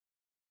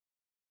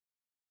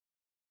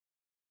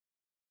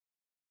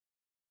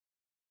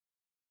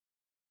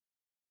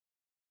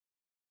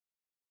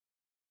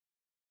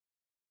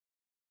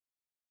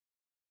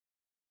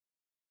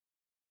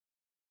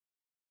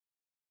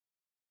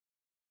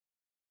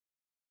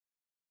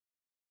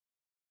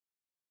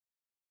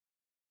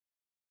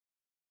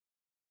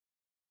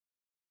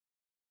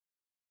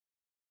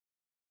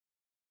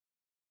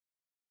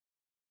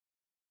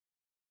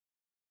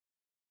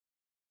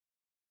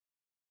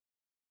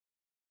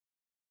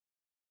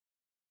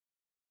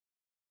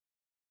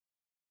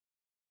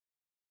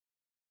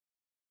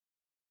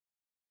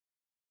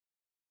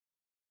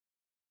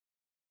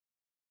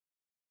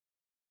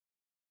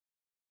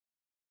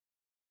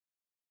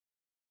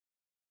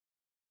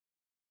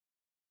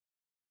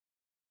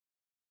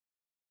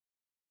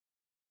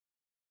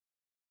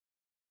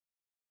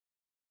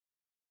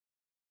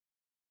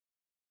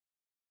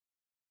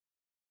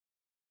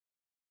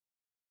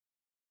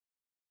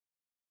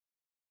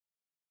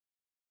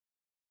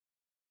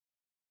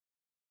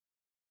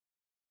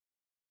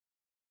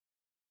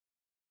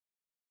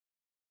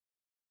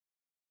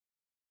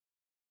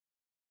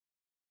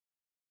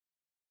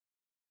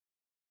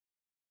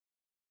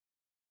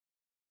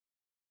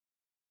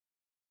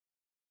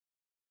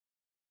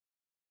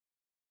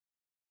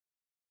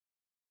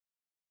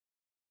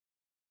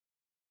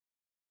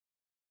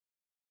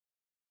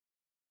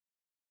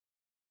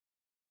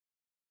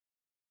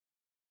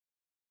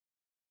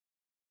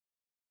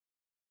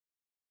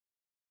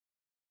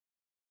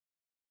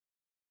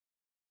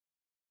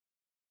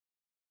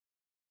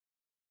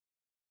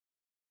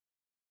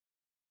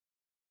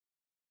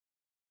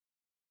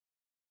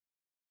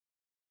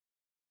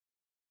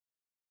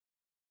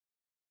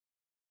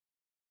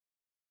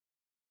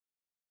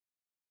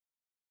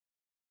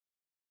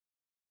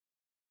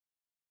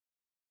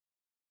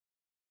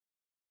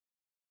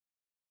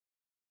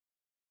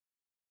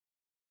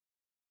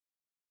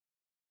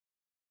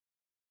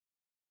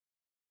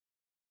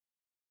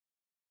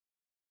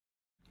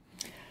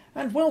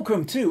and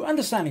welcome to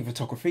Understanding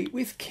Photography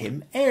with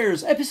Kim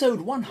Ayres,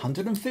 episode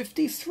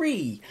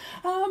 153.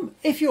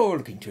 If you're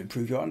looking to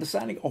improve your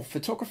understanding of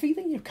photography,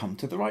 then you've come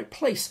to the right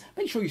place.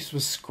 Make sure you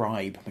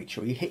subscribe, make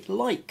sure you hit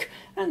like,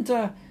 and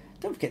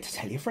don't forget to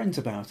tell your friends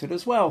about it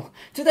as well.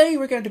 Today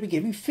we're going to be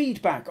giving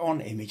feedback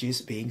on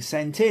images being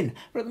sent in.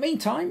 But in the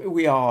meantime,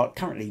 we are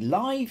currently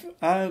live.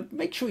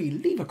 Make sure you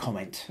leave a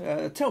comment.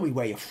 Tell me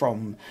where you're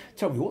from.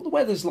 Tell me what the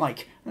weather's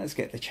like. Let's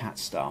get the chat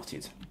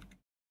started.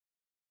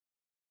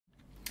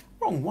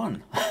 Wrong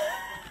one.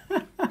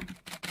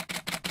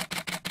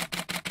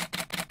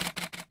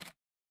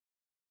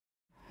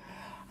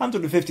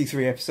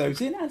 153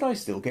 episodes in, and I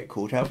still get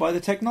caught out by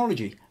the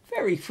technology.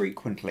 Very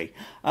frequently.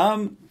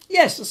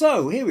 Yes,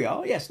 so here we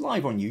are. Yes,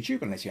 live on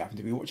YouTube, unless you happen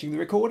to be watching the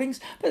recordings.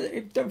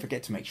 But don't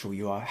forget to make sure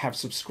you have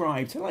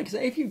subscribed. Like I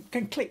say, if you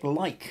can click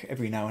like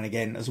every now and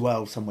again as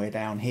well, somewhere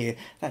down here,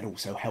 that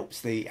also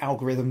helps the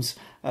algorithms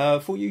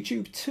for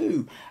YouTube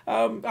too.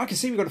 I can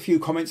see we've got a few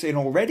comments in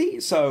already.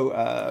 So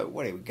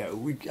here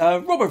we go.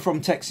 Robert from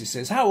Texas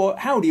says,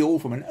 howdy all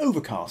from an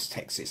overcast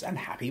Texas, and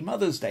happy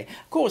Mother's Day.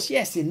 Of course,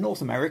 yes, in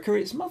North America,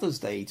 it's Mother's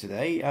Day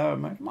today.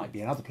 It might be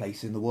another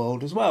place in the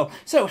world as well.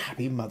 So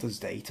happy Mother's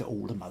Day to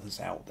all the mothers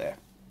out there.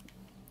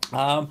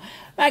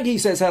 Maggie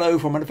says hello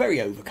from a very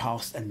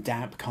overcast and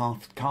damp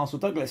Castle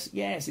Douglas.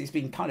 Yes, it's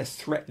been kind of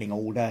threatening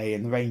all day,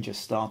 and the rain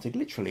just started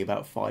literally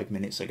about 5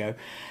 minutes ago.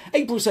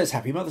 April says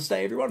happy Mother's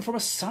Day everyone from a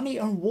sunny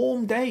and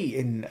warm day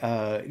in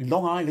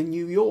Long Island,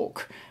 New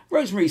York.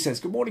 Rosemary says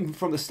good morning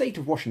from the state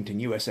of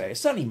Washington, USA. A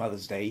sunny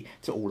Mother's Day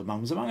to all the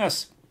mums among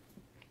us.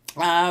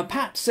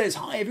 Pat says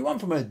hi everyone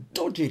from a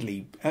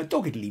doggedly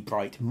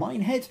bright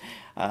Minehead.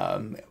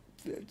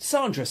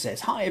 Sandra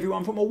says, hi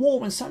everyone from a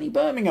warm and sunny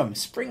Birmingham.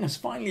 Spring has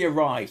finally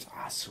arrived.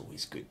 That's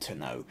always good to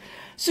know.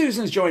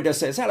 Susan's joined us,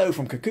 says, hello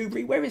from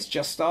Kakubri, where it's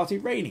just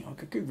started raining. Oh,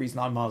 Kakubri's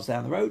 9 miles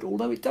down the road,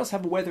 although it does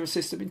have a weather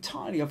system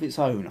entirely of its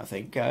own, I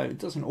think. It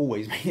doesn't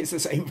always mean it's the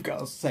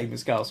same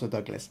as Castle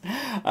Douglas.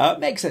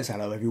 Meg says,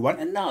 hello everyone,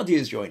 and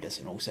Nadia's joined us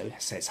and also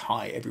says,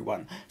 hi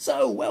everyone.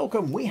 So,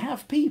 welcome. We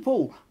have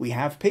people. We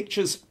have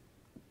pictures.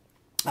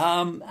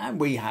 And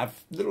we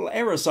have little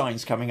error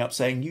signs coming up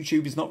saying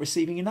YouTube is not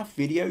receiving enough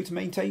video to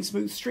maintain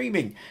smooth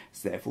streaming.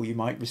 So therefore you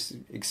might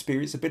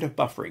experience a bit of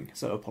buffering.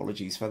 So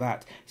apologies for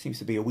that. Seems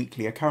to be a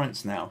weekly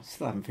occurrence now.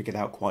 Still haven't figured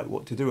out quite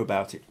what to do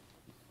about it.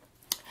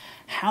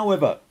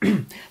 However,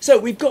 so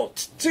we've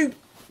got two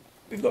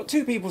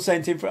people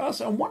sent in for us,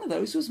 and one of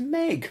those was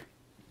Meg.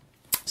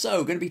 So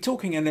we're going to be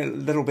talking a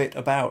little bit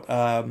about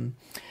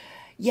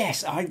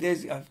yes,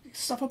 there's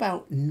stuff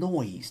about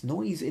noise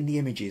in the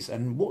images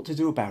and what to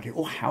do about it,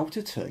 or how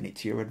to turn it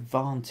to your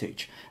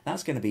advantage.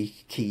 That's going to be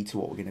key to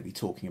what we're going to be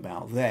talking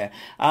about there.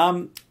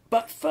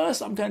 But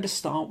first, I'm going to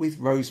start with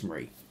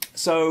Rosemary.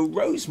 So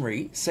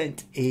Rosemary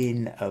sent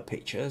in a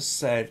picture,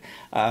 sent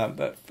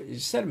a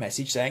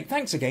message saying,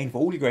 thanks again for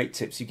all your great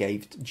tips you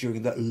gave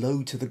during the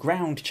low to the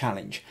ground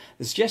challenge.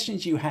 The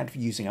suggestions you had for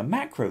using a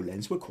macro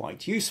lens were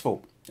quite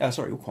useful.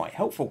 Were quite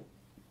helpful.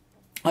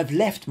 I've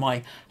left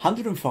my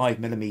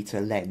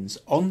 105mm lens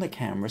on the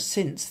camera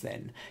since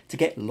then to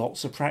get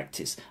lots of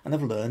practice, and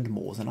I've learned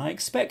more than I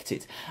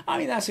expected. I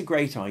mean, that's a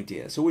great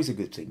idea. It's always a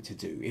good thing to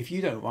do. If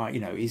you don't,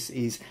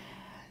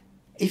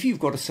 if you've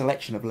got a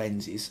selection of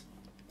lenses,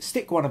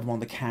 stick one of them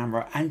on the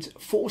camera and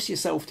force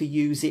yourself to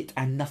use it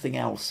and nothing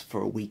else for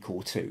a week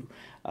or two.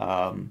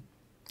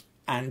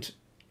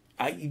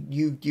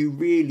 You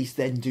really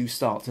then do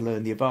start to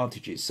learn the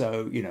advantages.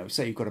 So,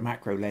 say you've got a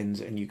macro lens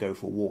and you go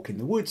for a walk in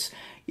the woods,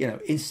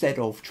 instead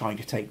of trying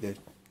to take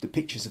the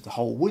pictures of the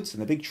whole woods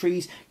and the big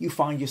trees, you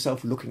find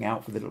yourself looking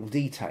out for the little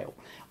detail.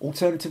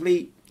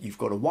 Alternatively, you've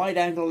got a wide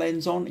angle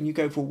lens on and you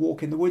go for a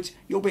walk in the woods,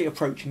 you'll be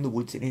approaching the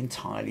woods in an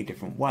entirely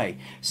different way.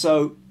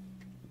 So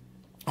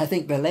I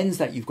think the lens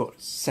that you've got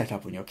set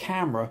up on your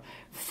camera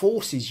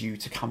forces you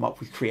to come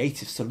up with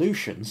creative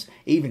solutions,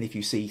 even if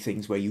you see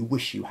things where you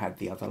wish you had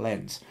the other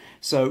lens.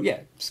 So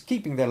yeah,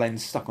 keeping the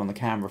lens stuck on the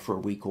camera for a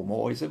week or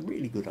more is a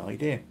really good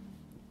idea.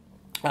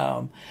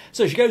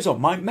 So she goes on,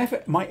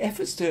 my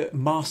efforts to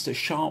master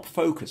sharp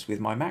focus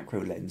with my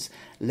macro lens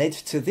led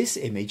to this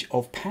image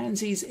of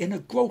pansies in a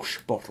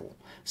Grolsch bottle.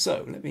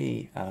 So let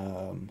me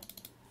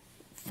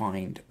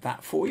find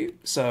that for you.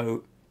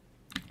 So,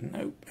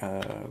 no,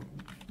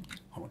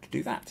 I want to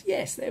do that.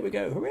 Yes, there we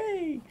go.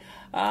 Hooray!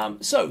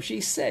 So she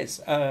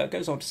says,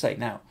 goes on to say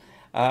now,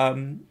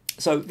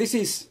 so this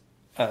is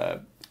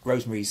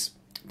Rosemary's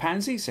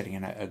pansy sitting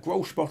in a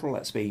Grolsch bottle.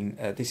 That's been,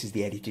 this is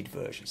the edited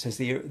version. It says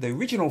the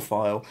original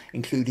file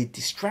included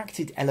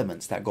distracted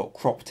elements that got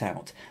cropped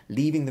out,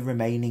 leaving the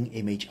remaining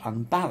image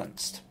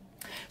unbalanced.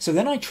 So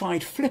then I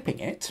tried flipping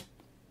it.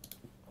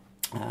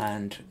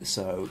 And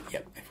so,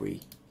 yep, if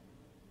we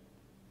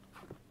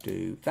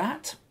do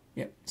that.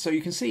 Yep. So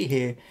you can see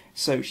here,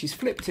 so she's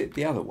flipped it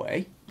the other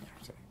way.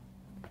 So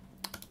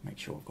make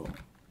sure I've got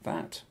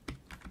that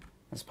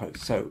as opposed.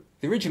 So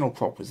the original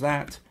crop was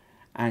that,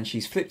 and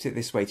she's flipped it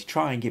this way to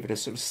try and give it a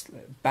sort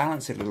of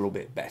balance it a little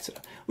bit better,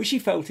 which she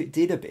felt it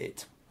did a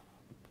bit,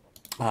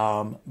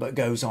 but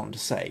goes on to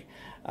say,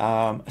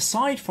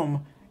 aside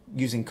from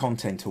using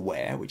content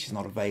aware, which is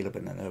not available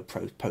in her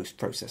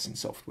post-processing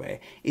software,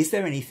 is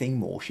there anything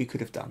more she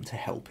could have done to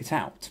help it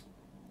out?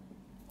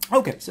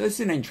 Okay, so this is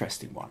an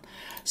interesting one.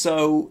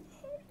 So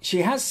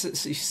she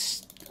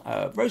has,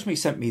 Rosemary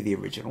sent me the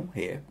original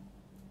here.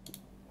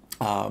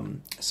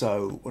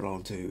 So what I'll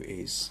do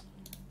is,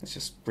 let's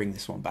just bring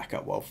this one back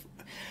up.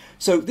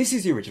 So this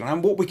is the original,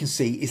 and what we can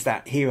see is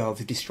that here are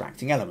the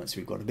distracting elements.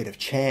 We've got a bit of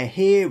chair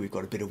here, we've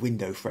got a bit of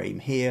window frame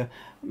here,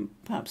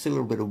 perhaps a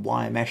little bit of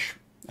wire mesh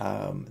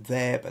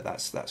there, but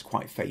that's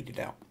quite faded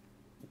out.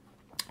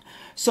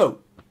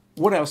 So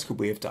what else could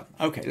we have done?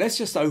 Okay, let's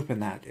just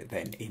open that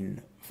then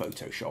in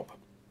Photoshop,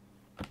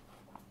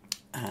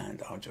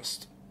 and I'll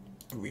just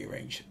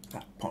rearrange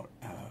that part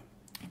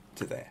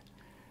to there.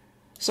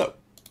 So,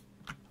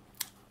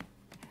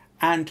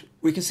 and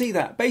we can see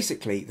that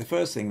basically the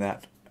first thing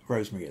that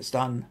Rosemary has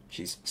done,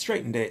 she's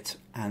straightened it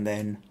and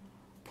then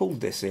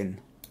pulled this in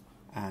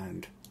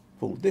and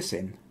pulled this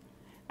in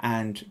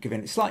and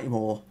given it slightly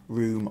more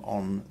room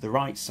on the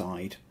right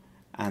side,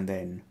 and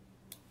then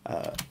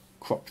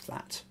cropped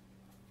that.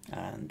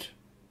 And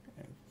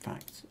in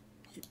fact,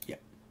 yeah,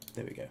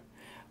 there we go.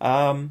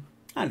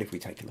 And if we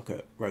take a look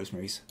at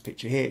Rosemary's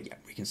picture here, yeah,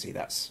 we can see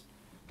that's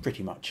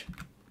pretty much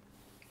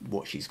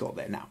what she's got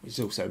there now. It's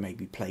also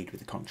maybe played with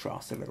the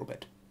contrast a little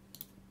bit.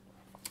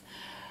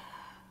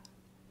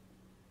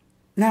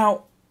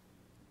 Now,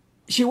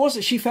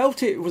 she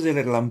felt it was a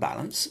little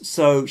unbalanced,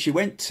 so she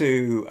went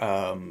to,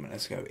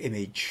 let's go,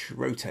 image,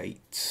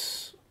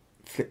 rotate,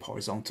 flip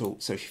horizontal.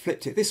 So she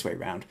flipped it this way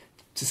around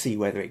to see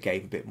whether it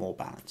gave a bit more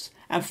balance,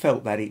 and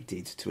felt that it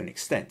did to an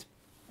extent.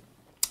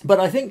 But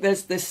I think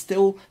there's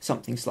still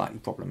something slightly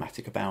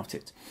problematic about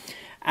it.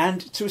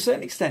 And to a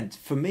certain extent,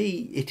 for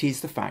me, it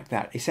is the fact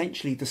that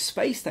essentially the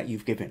space that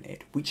you've given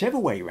it, whichever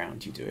way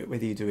round you do it,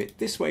 whether you do it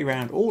this way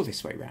round or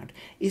this way round,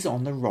 is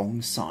on the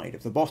wrong side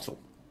of the bottle.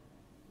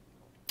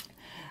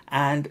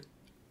 And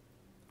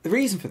the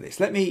reason for this,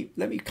 let me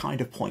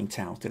kind of point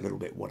out a little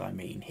bit what I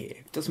mean here.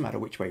 It doesn't matter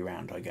which way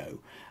round I go.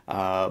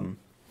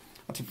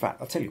 In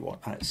fact, I'll tell you what,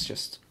 let's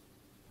just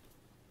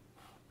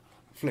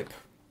flip,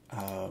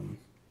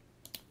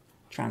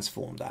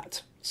 transform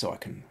that so I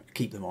can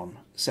keep them on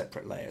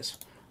separate layers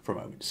for a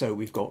moment. So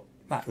we've got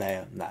that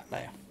layer and that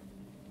layer.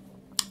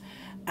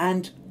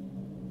 And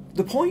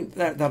the point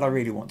that I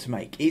really want to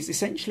make is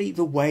essentially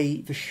the way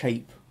the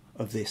shape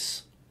of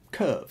this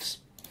curves.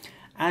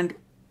 And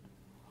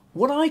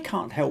what I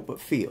can't help but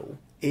feel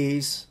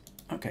is,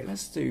 okay,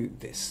 let's do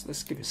this.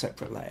 Let's give it a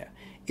separate layer.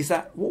 Is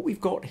that what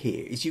we've got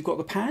here is you've got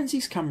the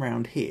pansies come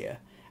round here,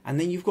 and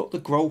then you've got the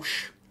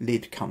Grolsch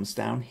lid comes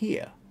down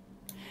here.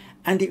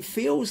 And it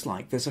feels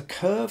like there's a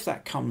curve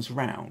that comes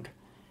round,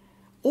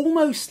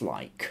 almost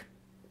like,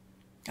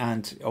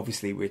 and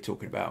obviously we're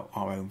talking about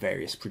our own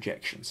various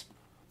projections,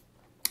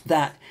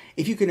 that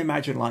if you can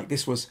imagine like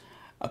this was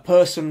a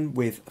person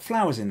with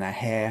flowers in their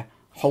hair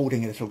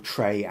holding a little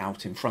tray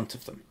out in front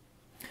of them.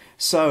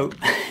 So,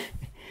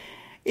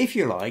 if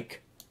you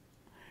like,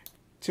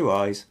 two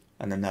eyes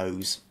and a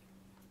nose.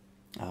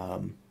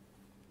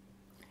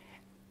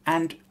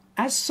 And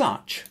as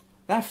such,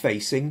 they're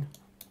facing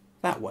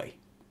that way.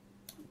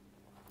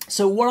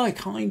 So what I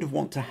kind of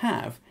want to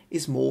have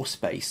is more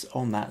space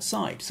on that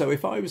side. So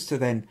if I was to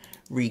then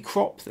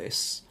recrop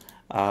this,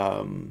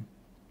 sorry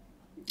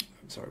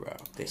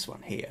about this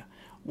one here,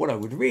 what I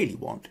would really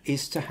want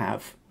is to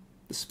have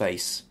the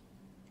space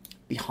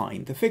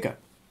behind the figure.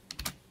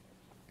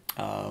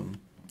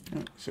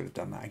 Should have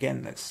done that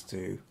again. Let's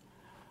do,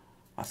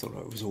 I thought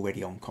it was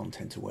already on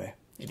content aware.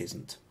 It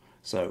isn't.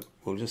 So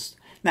we'll just,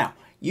 now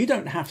you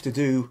don't have to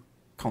do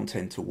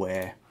content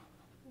aware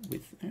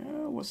with,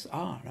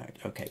 right,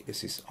 okay,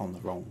 this is on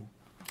the wrong,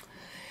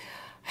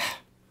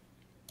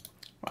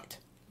 right,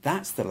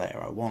 that's the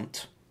layer I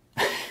want.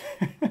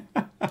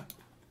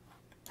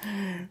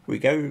 We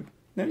go,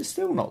 no, it's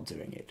still not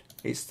doing it.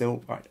 It's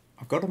still, right,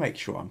 I've got to make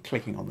sure I'm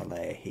clicking on the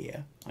layer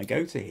here. I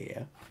go to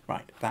here,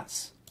 right,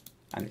 that's,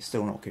 and it's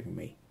still not giving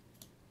me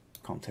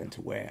content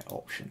aware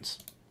options.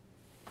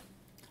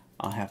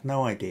 I have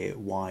no idea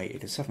why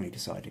it has suddenly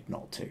decided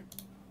not to.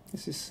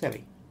 This is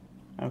silly.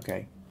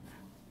 Okay.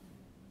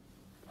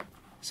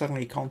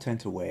 Suddenly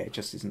content aware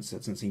just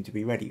doesn't seem to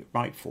be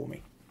right for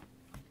me.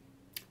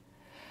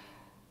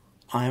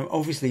 I am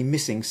obviously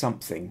missing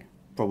something,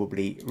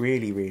 probably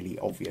really, really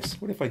obvious.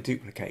 What if I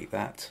duplicate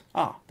that?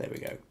 Ah, there we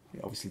go.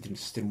 It obviously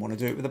didn't want to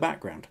do it with the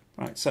background.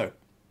 Right, so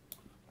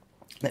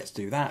let's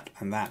do that,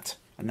 and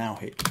now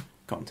hit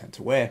content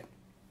aware.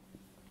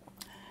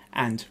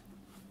 And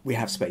we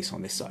have space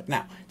on this side.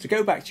 Now, to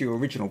go back to your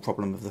original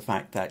problem of the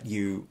fact that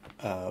you,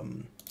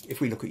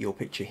 if we look at your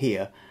picture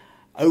here,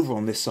 over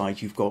on this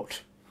side you've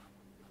got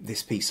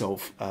this piece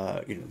of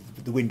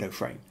the window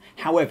frame.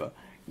 However,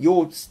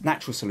 your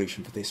natural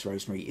solution for this,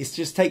 Rosemary, is to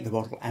just take the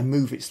bottle and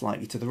move it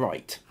slightly to the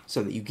right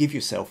so that you give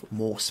yourself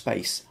more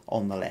space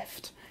on the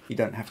left. You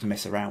don't have to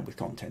mess around with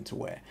content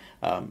aware.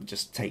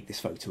 Just take this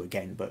photo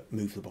again, but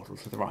move the bottle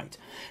to the right.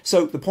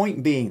 So the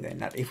point being then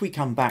that if we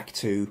come back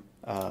to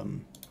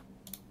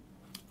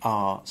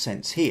our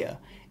sense here,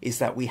 is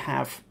that we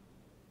have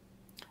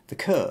the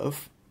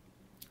curve,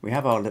 we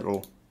have our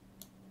little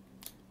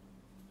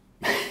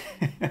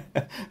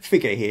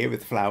figure here with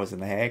the flowers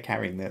and the hair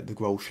carrying the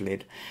Grolsch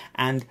lid,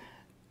 and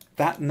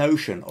that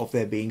notion of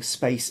there being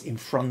space in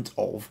front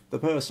of the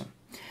person.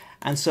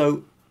 And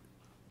so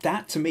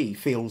that to me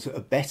feels a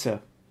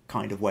better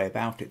kind of way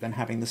about it than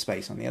having the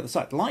space on the other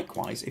side.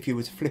 Likewise, if you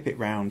were to flip it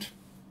round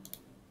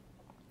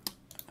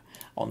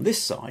on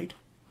this side,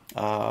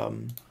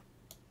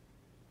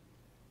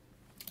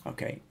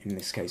 okay, in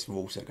this case we're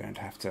also going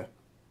to have to,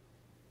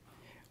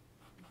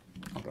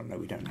 hold on, no,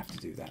 we don't have to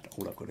do that.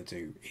 All I've got to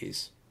do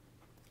is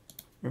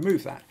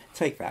remove that,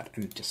 take that,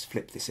 and just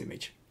flip this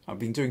image. I've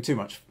been doing too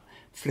much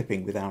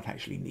flipping without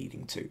actually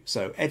needing to.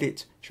 So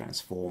edit,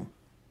 transform,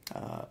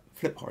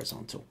 flip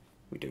horizontal.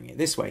 We're doing it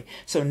this way.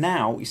 So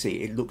now you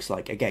see it looks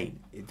like, again,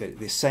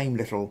 the same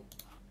little,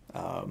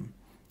 you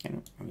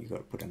know, you've got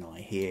to put an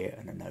eye here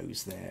and a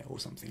nose there or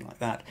something like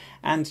that.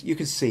 And you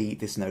can see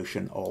this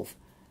notion of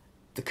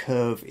the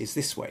curve is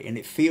this way, and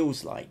it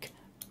feels like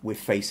we're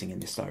facing in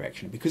this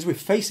direction. Because we're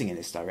facing in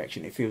this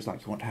direction, it feels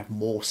like you want to have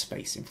more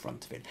space in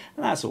front of it.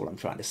 And that's all I'm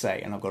trying to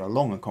say. And I've got a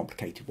long and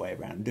complicated way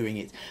around doing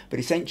it. But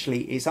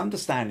essentially, it's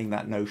understanding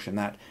that notion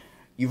that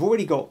you've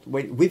already got,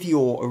 with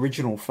your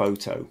original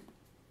photo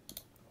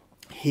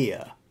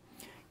here,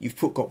 you've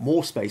got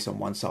more space on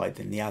one side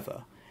than the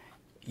other.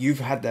 You've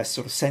had this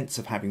sort of sense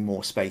of having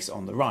more space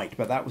on the right,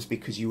 but that was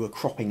because you were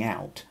cropping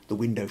out the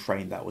window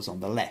frame that was on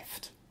the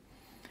left.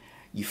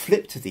 You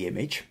flip to the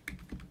image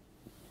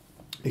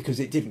because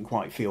it didn't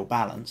quite feel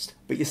balanced,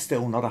 but you're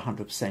still not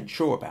 100%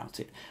 sure about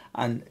it.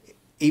 And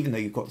even though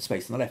you've got the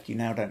space on the left, you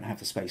now don't have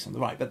the space on the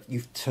right, but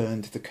you've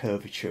turned the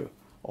curvature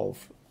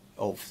of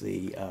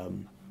the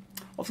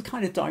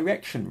kind of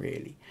direction,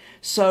 really.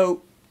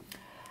 So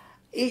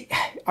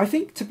I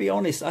think, to be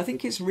honest, I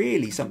think it's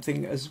really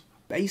something as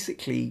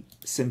basically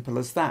simple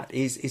as that.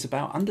 Is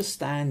about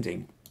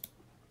understanding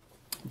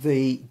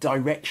the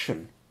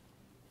direction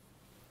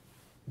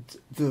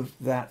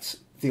that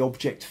the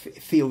object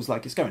feels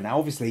like it's going. Now,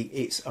 obviously,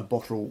 it's a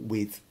bottle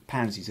with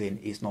pansies in.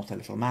 It's not a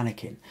little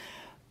mannequin.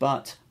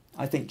 But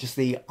I think just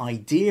the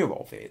idea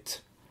of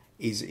it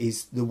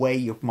is the way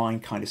your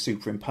mind kind of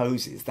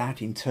superimposes.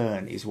 That, in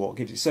turn, is what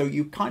gives it. So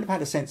you kind of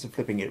had a sense of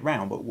flipping it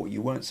around, but what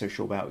you weren't so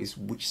sure about is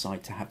which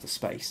side to have the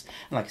space.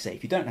 And like I say,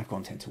 if you don't have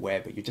content to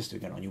wear, but you're just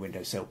doing it on your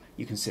windowsill,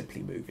 you can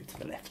simply move it to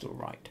the left or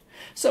right.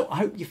 So I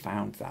hope you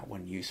found that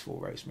one useful,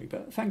 Rosemary.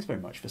 But thanks very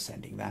much for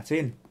sending that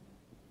in.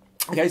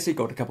 Okay, so you've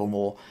got a couple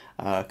more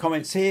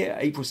comments here.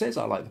 April says,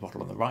 I like the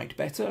bottle on the right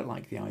better, I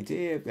like the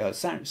idea.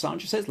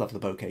 Sandra says, love the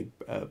bouquet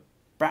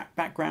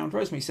background.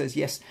 Rosemary says,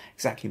 yes,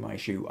 exactly my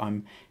issue.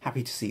 I'm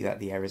happy to see that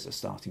the errors are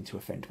starting to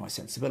offend my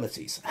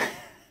sensibilities.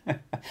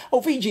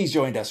 Oh, Fiji's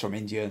joined us from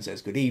India and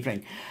says, good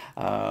evening.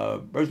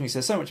 Rosemary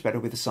says, so much better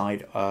with the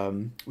side,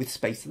 with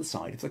space to the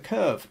side of the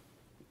curve.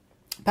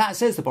 Pat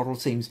says, the bottle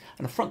seems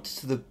an affront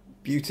to the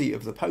beauty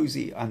of the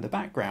posy and the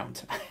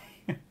background.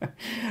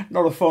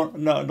 Not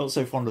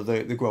so fond of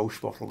the Grolsch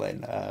bottle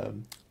then,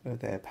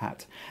 there,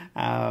 Pat.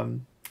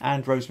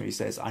 And Rosemary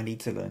says, I need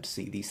to learn to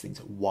see these things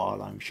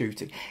while I'm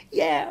shooting.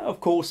 Yeah, of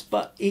course,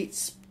 but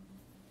it's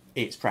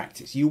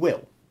practice. You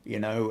will, you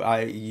know.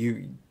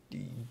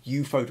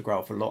 You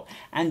photograph a lot,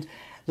 and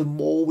the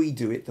more we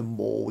do it, the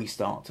more we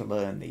start to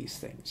learn these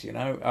things, you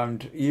know.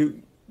 And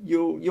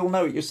you'll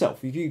know it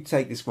yourself. If you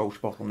take this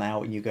Grolsch bottle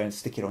now and you go and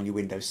stick it on your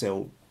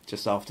windowsill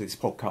just after this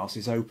podcast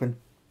is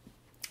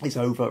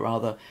over,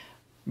 rather,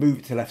 move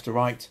it to left or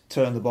right,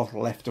 turn the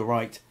bottle left or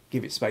right,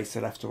 give it space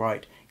to left or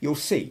right, you'll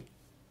see.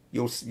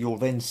 You'll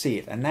then see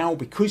it. And now,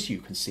 because you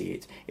can see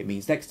it, it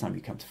means next time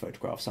you come to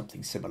photograph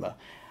something similar,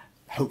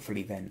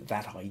 hopefully then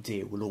that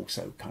idea will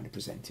also kind of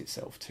present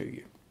itself to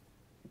you.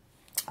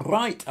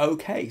 Right,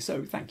 okay,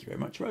 so thank you very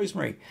much,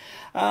 Rosemary.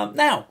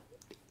 Now,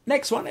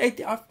 next one,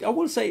 I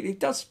will say it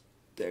does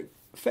a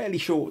fairly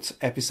short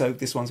episode,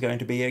 this one's going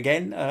to be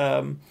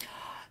again.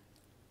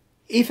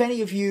 If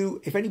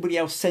anybody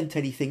else sent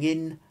anything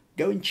in,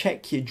 go and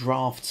check your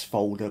drafts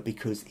folder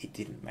because it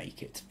didn't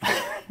make it.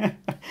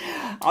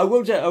 I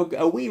will do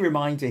a wee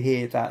reminder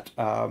here that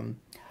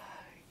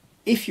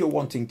if you're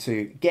wanting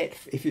to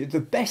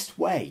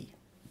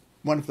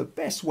one of the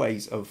best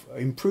ways of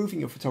improving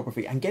your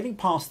photography and getting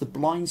past the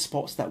blind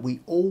spots that we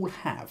all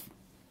have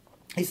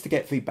is to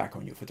get feedback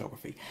on your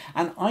photography.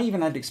 And I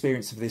even had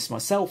experience of this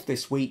myself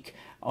this week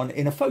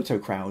in a photo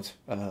crowd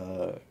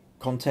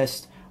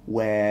contest,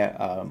 where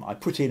I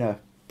put in a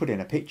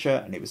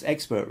picture and it was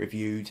expert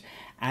reviewed,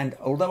 and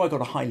although I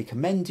got a highly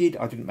commended,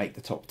 I didn't make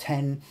the top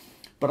 10,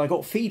 but I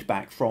got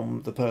feedback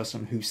from the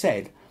person who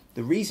said,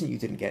 the reason you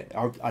didn't get,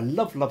 I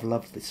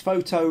love this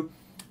photo,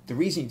 the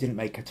reason you didn't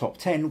make a top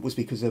 10 was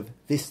because of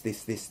this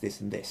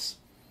and this.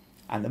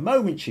 And the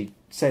moment she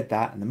said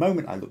that, and the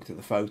moment I looked at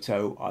the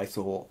photo, I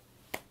thought,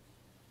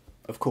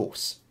 of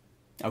course.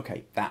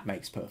 Okay, that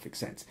makes perfect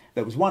sense.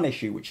 There was one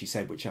issue which she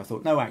said, which I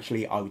thought, no,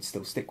 actually, I would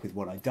still stick with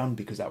what I'd done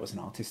because that was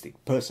an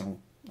personal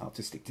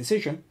artistic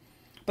decision.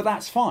 But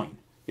that's fine.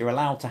 You're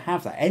allowed to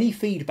have that. Any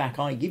feedback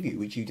I give you,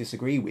 which you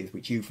disagree with,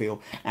 which you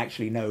feel,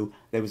 actually, no,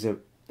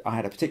 I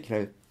had a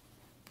particular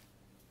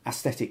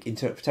aesthetic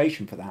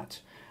interpretation for that,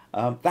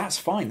 that's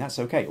fine, that's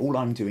okay. All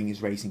I'm doing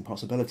is raising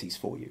possibilities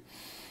for you.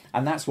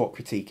 And that's what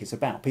critique is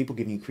about. People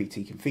giving you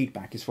critique and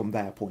feedback is from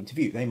their point of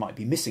view. They might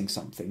be missing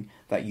something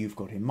that you've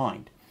got in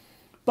mind.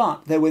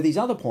 But there were these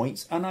other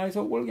points, and I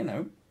thought,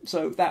 well,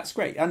 so that's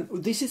great. And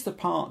this is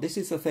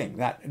the thing,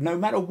 that no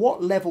matter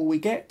what level we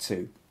get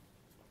to,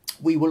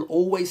 we will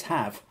always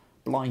have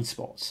blind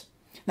spots.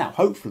 Now,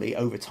 hopefully,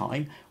 over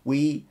time,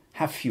 we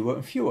have fewer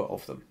and fewer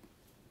of them.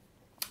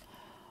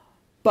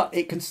 But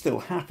it can still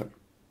happen.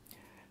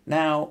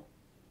 Now,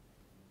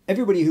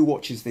 everybody who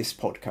watches this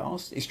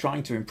podcast is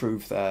trying to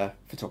improve their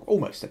photography.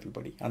 Almost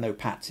everybody. I know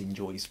Pat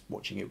enjoys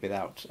watching it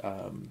without,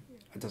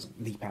 it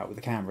doesn't leap out with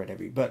the camera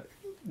but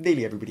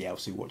nearly everybody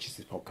else who watches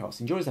this podcast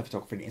enjoys their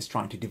photography and is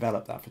trying to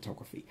develop that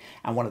photography.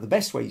 And one of the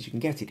best ways you can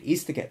get it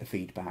is to get the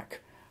feedback.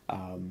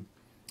 But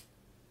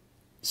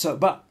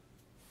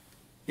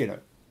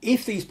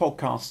if these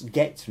podcasts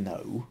get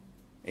no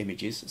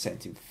images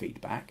sent in for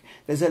feedback,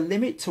 there's a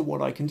limit to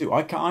what I can do.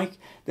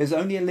 There's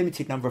only a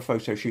limited number of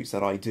photo shoots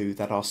that I do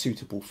that are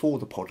suitable for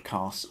the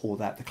podcasts, or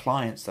that the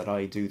clients that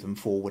I do them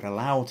for would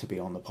allow to be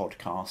on the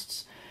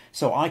podcasts.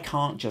 So I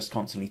can't just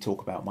constantly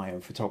talk about my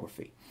own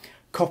photography.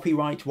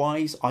 Copyright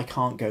wise, I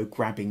can't go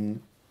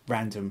grabbing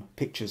random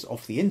pictures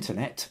off the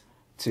internet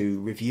to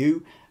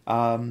review.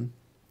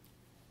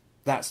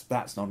 That's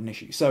not an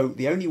issue. So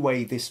the only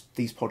way these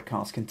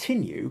podcasts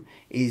continue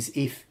is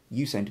if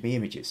you send me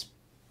images.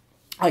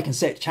 I can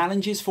set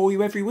challenges for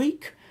you every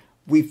week.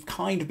 We've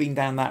kind of been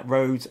down that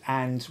road,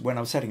 and when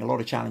I was setting a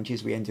lot of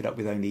challenges, we ended up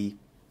with only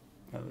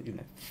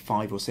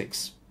 5 or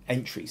 6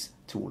 entries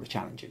to all the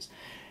challenges.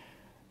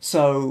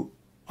 So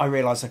I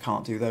realised I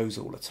can't do those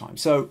all the time.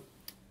 So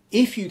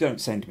if you don't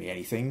send me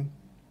anything,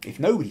 if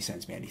nobody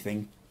sends me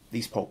anything,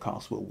 these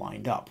podcasts will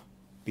wind up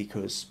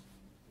because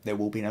there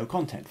will be no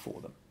content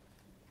for them.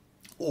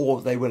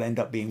 Or they will end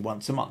up being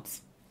once a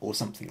month or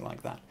something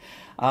like that.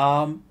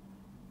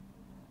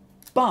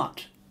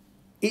 But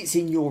it's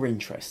in your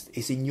interest.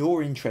 It's in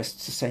your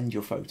interest to send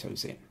your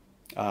photos in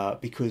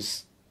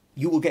because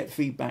you will get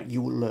feedback,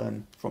 you will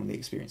learn from the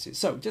experiences.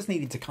 So just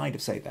needed to kind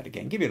of say that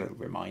again, give you a little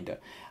reminder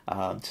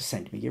to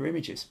send me your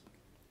images.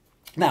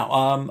 Now,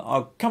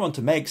 I'll come on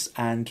to Meg's,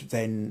 and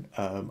then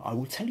I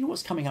will tell you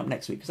what's coming up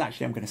next week, because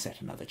actually I'm going to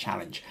set another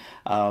challenge.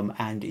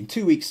 And in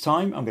 2 weeks'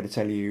 time, I'm going to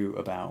tell you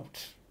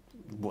about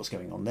what's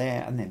going on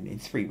there, and then in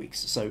 3 weeks.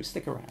 So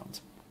stick around.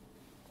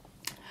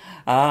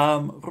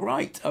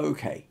 Right,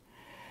 okay.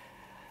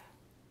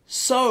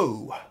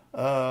 So,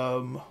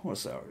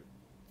 what's that?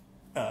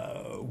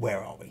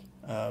 Where are we?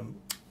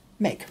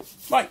 Meg.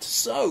 Right,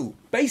 so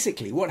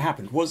basically what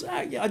happened was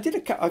I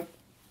did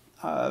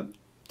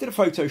a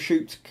photo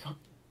shoot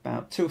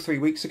about 2 or 3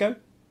 weeks ago,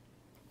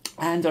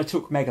 and I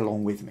took Meg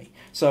along with me.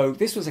 So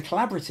this was a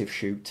collaborative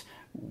shoot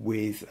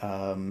with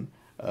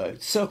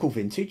Circle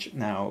Vintage.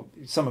 Now,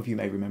 some of you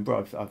may remember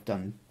I've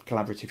done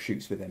collaborative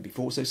shoots with them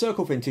before. So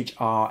Circle Vintage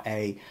are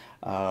a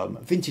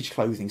vintage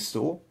clothing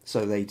store.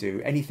 So they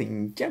do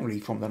anything generally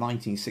from the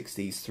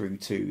 1960s through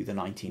to the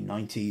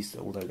 1990s,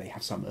 although they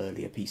have some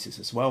earlier pieces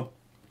as well.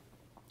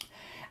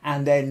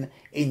 And then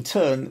in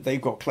turn,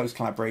 they've got close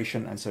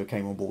collaboration, and so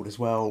came on board as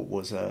well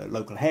was a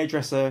local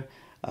hairdresser,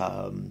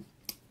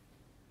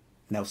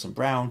 Nelson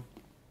Brown,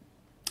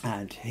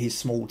 and his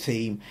small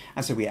team.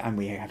 And so we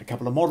had a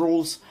couple of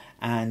models,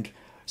 and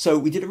so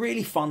we did a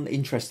really fun,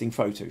 interesting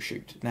photo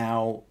shoot.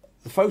 Now,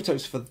 the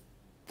photos for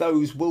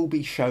those will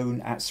be shown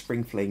at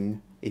Spring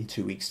Fling in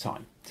 2 weeks'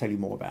 time. I'll tell you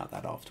more about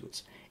that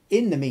afterwards.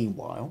 In the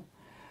meanwhile,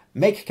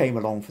 Meg came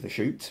along for the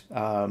shoot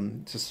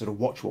to sort of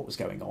watch what was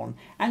going on,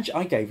 and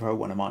I gave her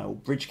one of my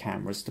old bridge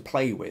cameras to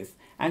play with,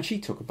 and she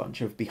took a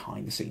bunch of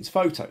behind-the-scenes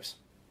photos.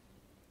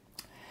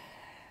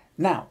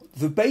 Now,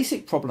 the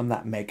basic problem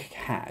that Meg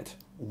had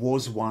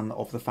was one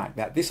of the fact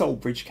that this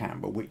old bridge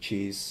camera, which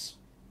is,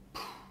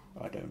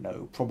 I don't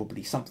know,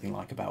 probably something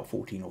like about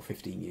 14 or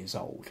 15 years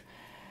old,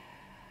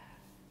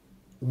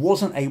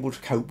 wasn't able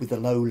to cope with the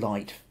low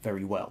light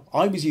very well.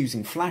 I was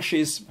using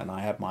flashes, and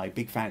I had my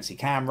big fancy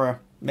camera.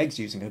 Meg's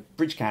using a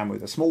bridge camera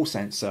with a small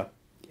sensor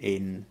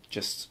in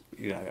just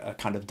a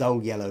kind of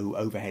dull yellow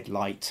overhead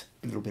light,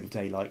 a little bit of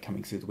daylight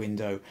coming through the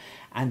window,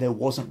 and there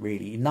wasn't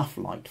really enough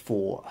light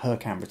for her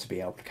camera to be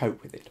able to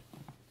cope with it.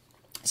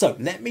 So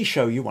let me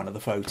show you one of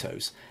the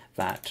photos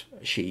that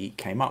she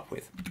came up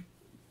with.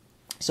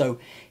 So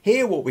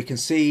here what we can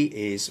see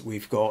is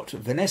we've got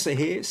Vanessa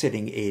here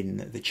sitting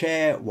in the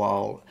chair,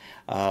 while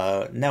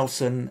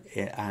Nelson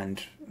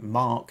and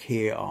Mark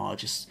here are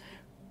just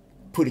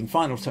putting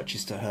final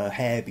touches to her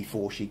hair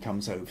before she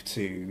comes over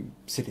to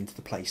sit into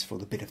the place for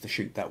the bit of the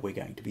shoot that we're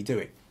going to be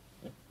doing.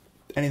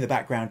 And in the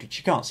background, which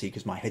you can't see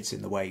because my head's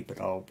in the way, but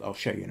I'll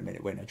show you in a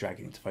minute when I drag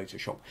it into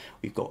Photoshop,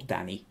 we've got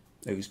Danny,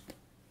 who's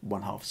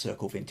one half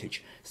Circle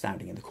Vintage,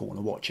 standing in the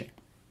corner watching.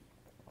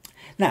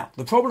 Now,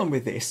 the problem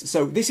with this,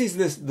 so this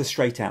is the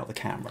straight out the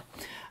camera.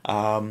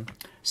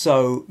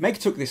 So Meg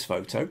took this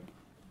photo,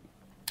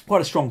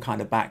 quite a strong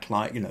kind of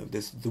backlight,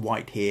 there's the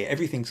white here,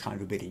 everything's kind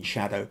of a bit in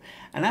shadow.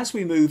 And as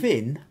we move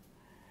in,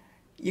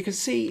 you can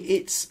see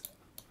it's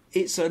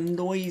it's a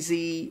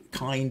noisy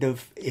kind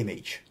of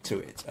image to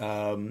it.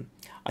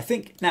 I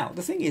think now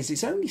the thing is,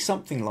 it's only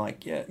something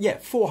like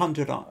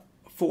 400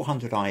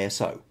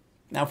 ISO.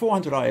 Now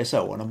 400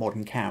 ISO on a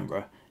modern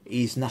camera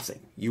is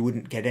nothing. You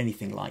wouldn't get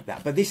anything like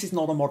that. But this is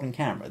not a modern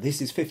camera.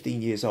 This is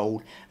 15 years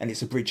old, and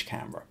it's a bridge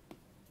camera.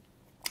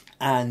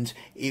 And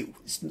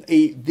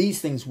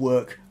these things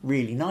work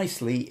really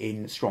nicely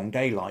in strong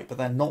daylight, but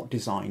they're not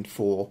designed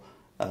for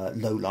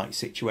low light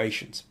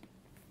situations.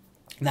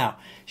 Now,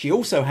 she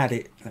also had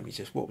it,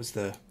 what was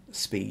the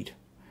speed?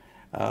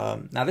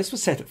 Now this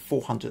was set at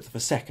 400th of a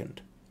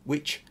second,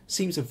 which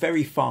seems a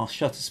very fast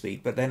shutter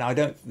speed, but then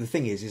the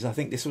thing is I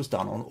think this was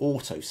done on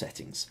auto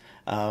settings.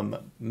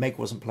 Meg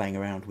wasn't playing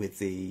around with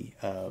the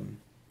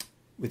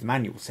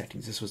manual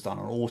settings. This was done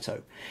on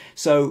auto.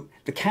 So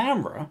the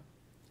camera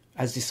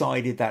has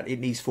decided that it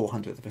needs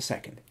 400th of a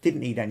second. Didn't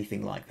need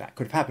anything like that.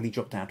 Could have happily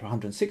dropped down to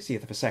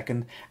 160th of a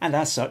second, and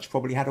as such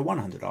probably had a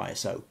 100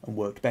 ISO and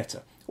worked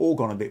better, or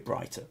gone a bit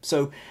brighter.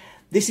 So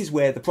this is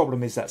where the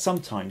problem is, that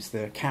sometimes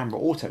the camera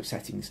auto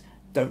settings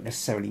don't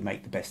necessarily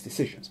make the best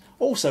decisions.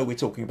 Also, we're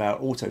talking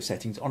about auto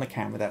settings on a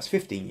camera that's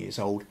 15 years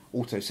old.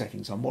 Auto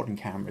settings on modern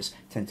cameras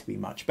tend to be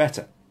much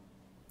better.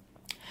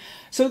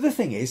 So the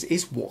thing is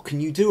what can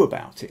you do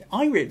about it?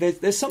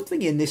 There's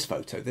something in this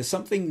photo. There's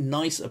something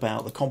nice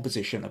about the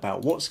composition,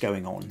 about what's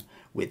going on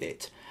with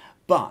it.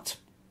 But,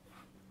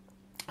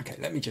 okay,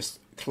 let me just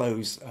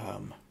close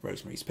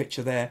Rosemary's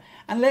picture there.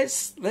 And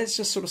let's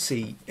just sort of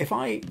see, if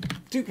I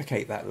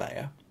duplicate that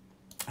layer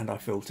and I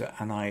filter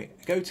and I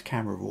go to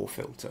Camera Raw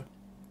Filter,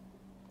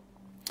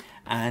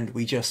 and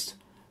we just,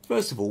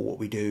 first of all, what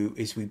we do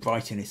is we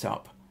brighten it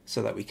up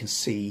so that we can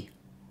see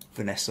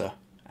Vanessa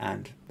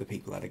and the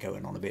people that are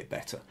going on a bit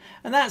better.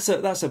 And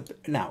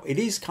now it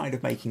is kind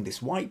of making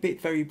this white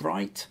bit very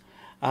bright.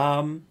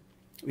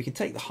 We can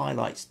take the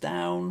highlights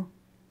down.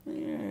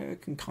 Yeah,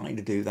 can kind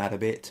of do that a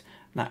bit.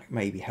 That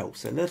maybe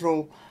helps a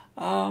little.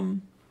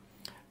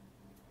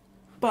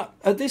 But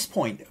at this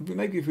point,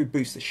 maybe if we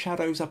boost the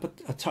shadows up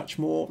a touch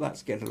more,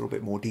 let's get a little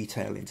bit more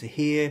detail into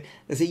here.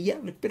 There's a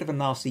bit of a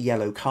nasty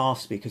yellow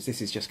cast because this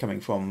is just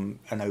coming from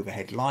an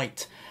overhead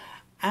light.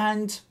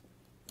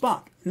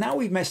 But now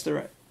we've messed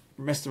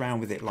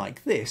around with it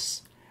like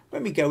this.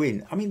 When we go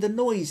in, I mean, the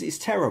noise is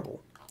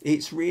terrible.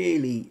 It's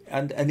really,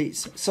 and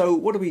it's, so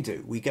what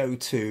do? We go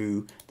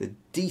to the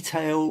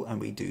detail and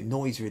we do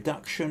noise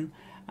reduction,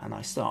 and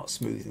I start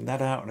smoothing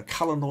that out, and a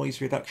color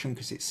noise reduction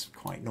because it's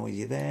quite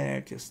noisy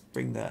there. Just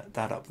bring that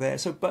up there.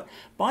 So, but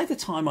by the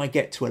time I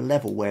get to a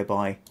level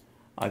whereby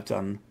I've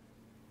done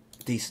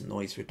decent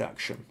noise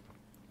reduction,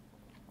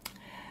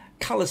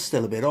 color's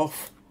still a bit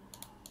off,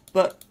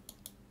 but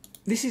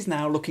this is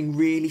now looking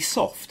really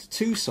soft,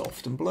 too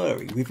soft and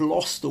blurry. We've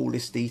lost all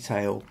this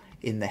detail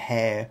in the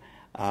hair.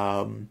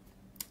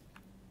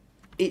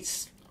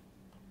 It's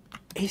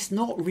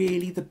not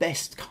really the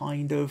best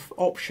kind of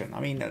option.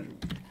 I mean,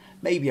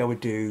 maybe I would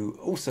do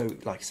also,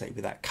 like I say,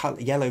 with that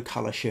yellow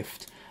color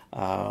shift.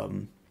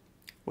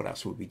 What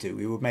else would we do?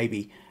 We would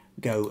maybe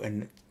go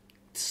and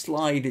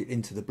slide it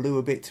into the blue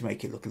a bit to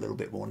make it look a little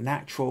bit more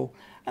natural,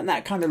 and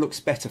that kind of looks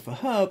better for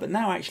her. But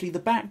now actually the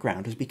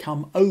background has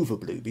become over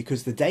blue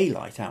because the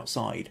daylight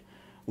outside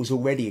was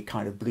already a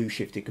kind of blue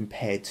shifted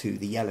compared to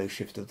the yellow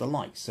shift of the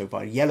lights. So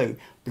by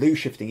blue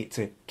shifting it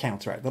to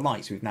counteract the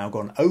lights, we've now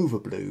gone over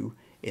blue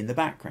in the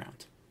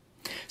background.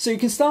 So you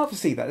can start to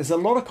see that there's a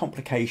lot of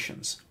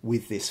complications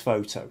with this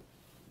photo,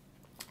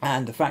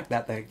 and the fact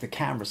that the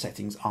camera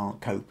settings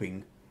aren't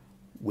coping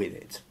with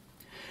it.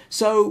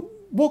 So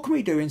what can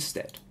we do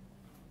instead?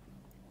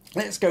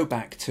 Let's go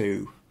back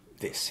to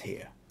this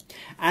here.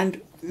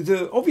 And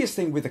the obvious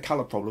thing with the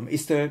color problem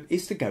is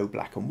to go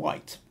black and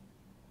white.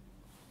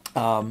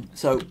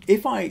 So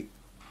if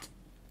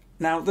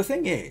now the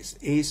thing is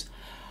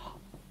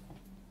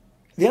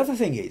the other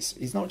thing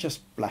is not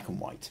just black and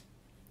white.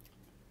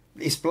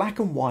 It's black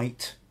and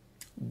white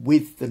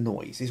with the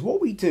noise. Is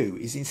what we do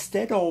is,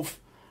 instead of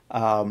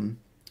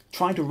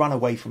trying to run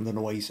away from the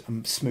noise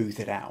and smooth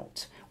it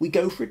out, we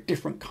go for a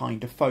different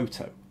kind of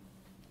photo.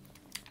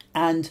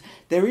 And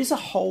there is a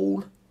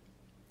whole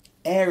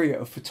area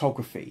of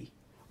photography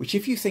which,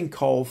 if you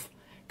think of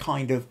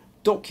kind of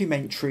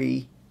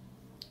documentary,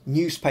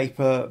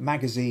 newspaper,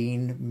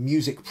 magazine,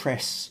 music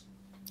press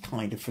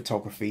kind of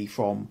photography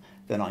from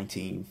the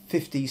 1950s,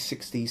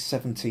 60s,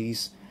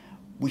 70s,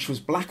 which was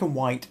black and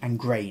white and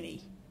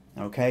grainy,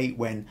 okay,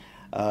 when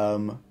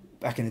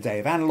back in the day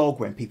of analog,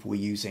 when people were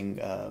using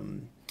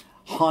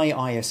high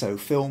ISO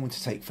film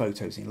to take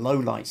photos in low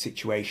light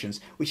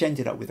situations, which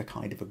ended up with a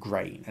kind of a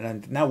grain.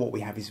 And now what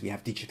we have is we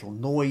have digital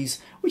noise,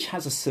 which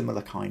has a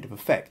similar kind of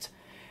effect.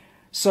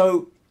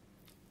 So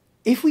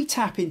if we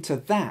tap into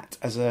that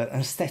as an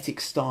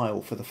aesthetic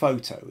style for the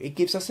photo, it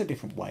gives us a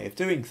different way of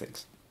doing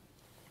things.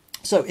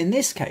 So in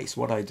this case,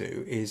 what I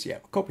do is, yeah,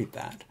 copied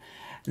that.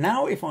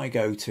 Now if I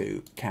go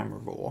to Camera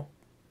Raw,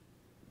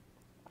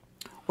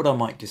 what I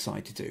might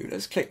decide to do,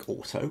 let's click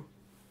Auto,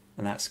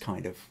 and that's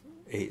kind of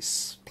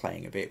it's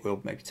playing a bit. We'll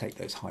maybe take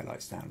those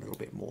highlights down a little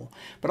bit more.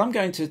 But I'm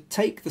going to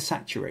take the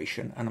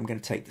saturation and I'm going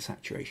to take the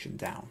saturation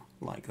down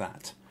like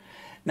that.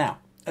 Now,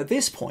 at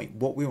this point,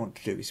 what we want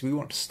to do is we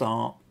want to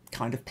start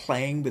kind of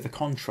playing with the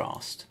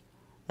contrast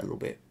a little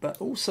bit, but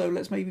also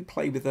let's maybe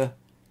play with the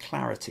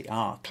clarity.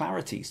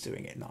 Clarity's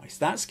doing it nice.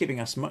 That's giving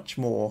us much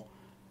more.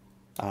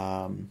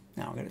 Now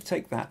I'm going to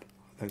take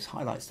those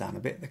highlights down a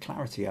bit, the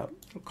clarity up,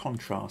 the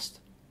contrast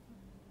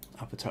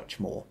up a touch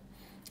more.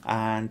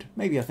 And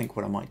maybe I think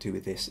what I might do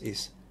with this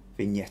is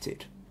vignette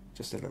it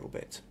just a little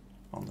bit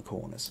on the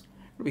corners.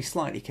 I'll be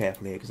slightly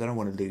careful here because I don't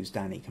want to lose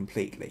Danny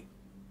completely.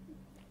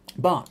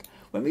 But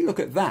when we look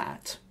at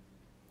that,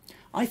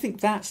 I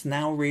think that's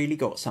now really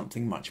got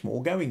something much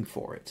more going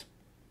for it.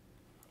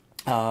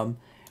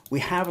 We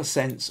have a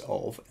sense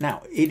of,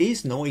 now it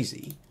is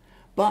noisy,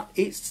 but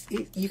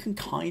you can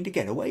kind of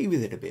get away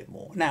with it a bit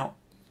more. Now,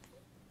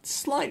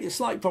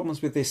 slight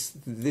problems with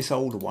this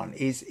older one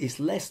is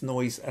less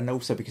noise, and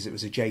also because it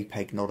was a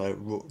JPEG, not a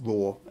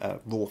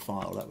raw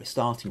file that we're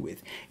starting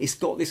with. It's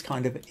got this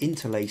kind of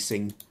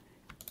interlacing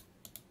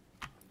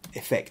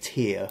effect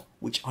here,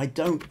 which I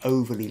don't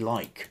overly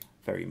like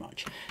very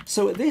much.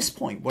 So at this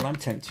point, what I'm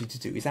tempted to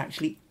do is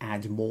actually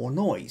add more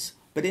noise,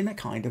 but in a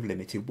kind of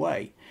limited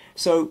way.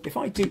 So if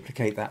I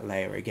duplicate that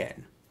layer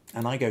again,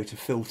 and I go to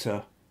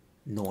Filter,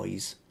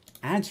 Noise,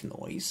 Add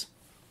Noise,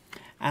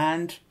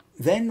 and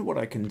then what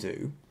I can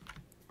do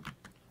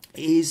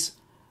is,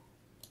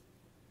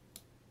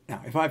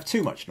 now if I have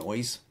too much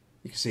noise,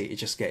 you can see it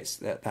just gets,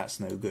 that's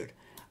no good.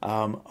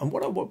 But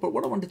what I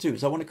want to do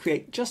is I want to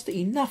create just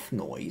enough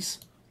noise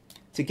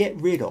to get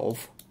rid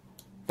of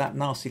that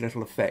nasty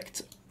little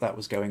effect that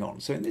was going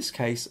on. So in this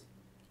case,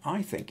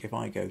 I think if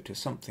I go to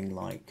something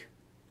like,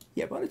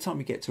 yeah, by the time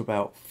we get to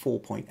about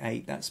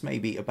 4.8, that's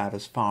maybe about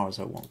as far as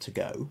I want to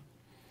go.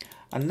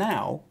 And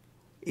now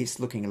it's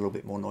looking a little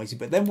bit more noisy.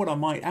 But then what I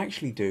might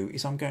actually do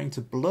is I'm going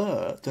to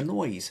blur the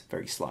noise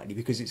very slightly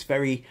because it's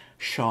very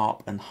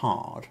sharp and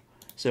hard.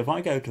 So if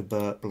I go to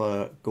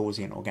blur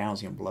Gaussian or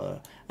Gaussian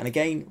blur, and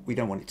again, we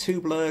don't want it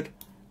too blurred.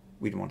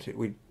 We don't want it.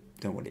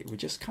 We're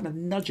just kind of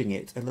nudging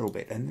it a little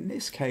bit. And in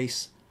this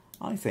case,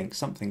 I think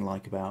something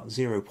like about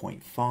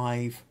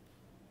 0.5.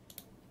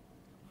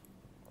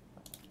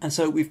 And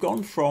so we've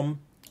gone from,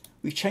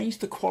 we've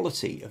changed the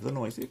quality of the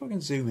noise. If I can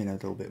zoom in a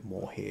little bit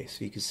more here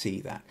so you can see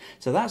that.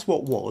 So that's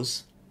what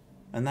was,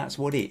 and that's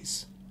what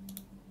is.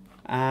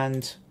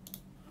 And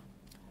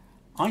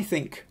I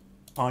think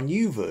our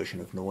new version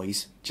of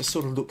noise just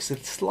sort of looks a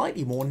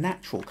slightly more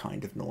natural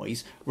kind of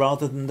noise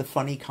rather than the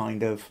funny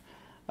kind of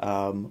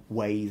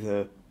way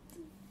the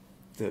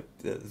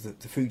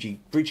Fuji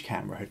bridge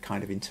camera had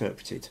kind of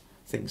interpreted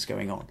things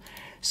going on.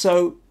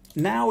 So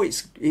now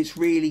it's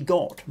really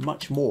got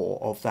much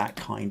more of that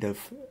kind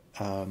of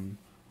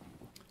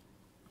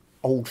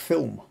old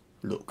film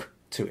look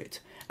to it.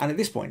 And at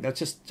this point, let's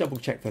just double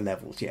check the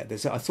levels. Yeah,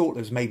 I thought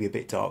there was maybe a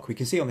bit dark. We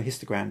can see on the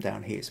histogram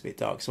down here it's a bit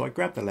dark. So I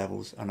grabbed the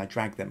levels and I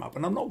dragged them up.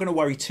 And I'm not going to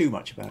worry too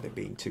much about it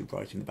being too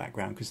bright in the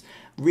background because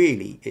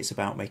really it's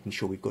about making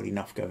sure we've got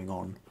enough going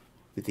on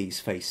with these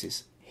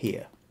faces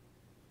here.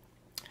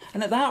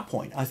 And at that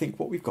point, I think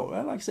what we've got,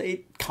 well, like I say,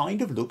 it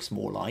kind of looks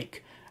more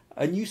like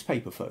a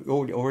newspaper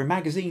photo or a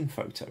magazine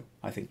photo.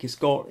 I think it's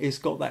got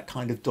that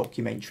kind of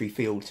documentary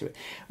feel to it.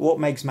 What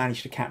Meg's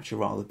managed to capture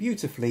rather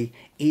beautifully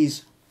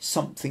is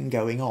something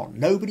going on.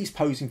 Nobody's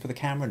posing for the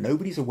camera,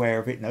 nobody's aware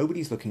of it,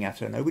 nobody's looking at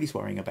her, nobody's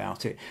worrying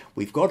about it.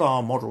 We've got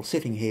our model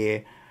sitting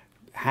here,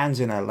 hands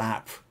in her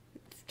lap,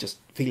 just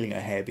feeling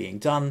her hair being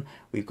done.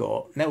 We've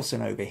got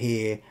Nelson over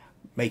here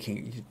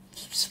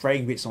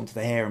spraying bits onto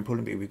the hair and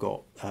pulling bit. We've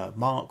got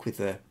Mark with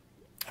the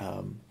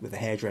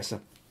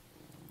hairdresser.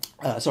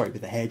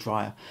 With the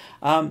hairdryer.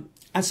 And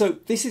so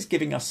this is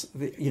giving us,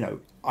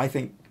 I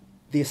think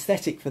the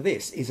aesthetic for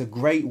this is a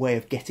great way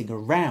of getting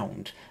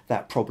around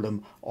that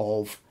problem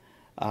of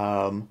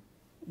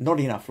not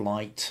enough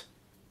light,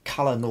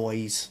 colour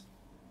noise,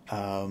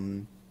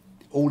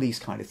 all these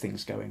kind of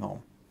things going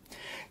on.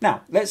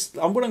 Now, what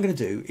I'm going to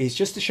do is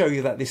just to show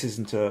you that this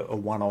isn't a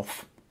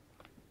one-off,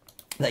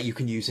 that you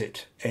can use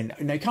it, and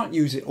you can't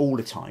use it all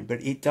the time,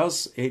 but it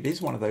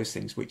is one of those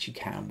things which you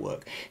can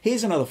work.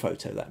 Here's another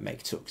photo that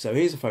Meg took. So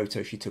here's a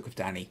photo she took of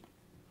Danny.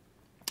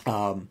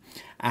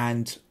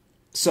 And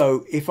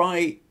so if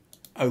I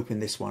open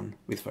this one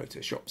with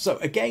Photoshop, so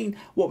again,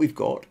 what we've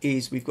got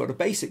is we've got a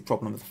basic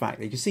problem with the fact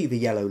that you can see the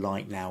yellow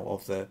light now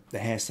of the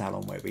hair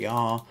salon where we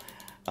are.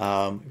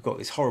 We've got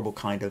this horrible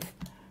kind of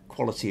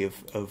quality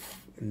of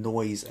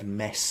noise and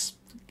mess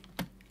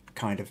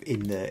kind of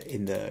in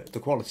the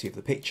quality of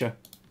the picture.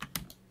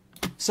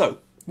 So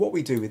what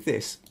we do with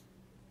this,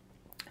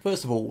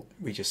 first of all,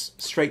 we just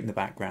straighten the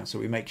background, so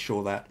we make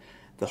sure that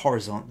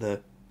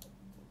the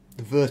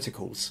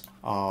verticals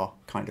are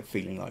kind of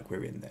feeling like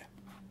we're in there.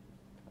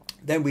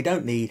 Then we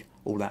don't need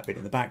all that bit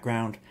in the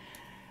background.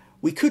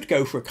 We could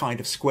go for a kind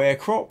of square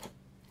crop.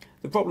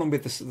 The problem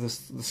with the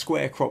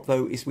square crop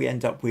though is we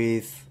end up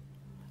with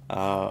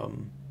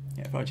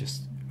if I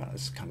just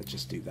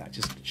do that,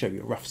 just to show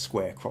you a rough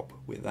square crop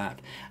with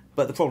that.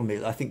 But the problem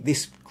is, I think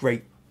this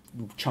great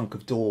chunk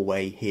of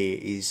doorway here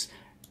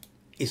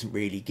isn't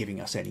really giving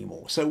us any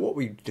more. So what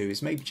we do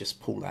is maybe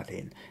just pull that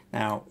in.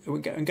 Now we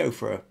go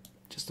for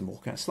just a more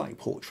kind of slightly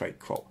portrait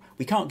crop.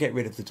 We can't get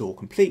rid of the door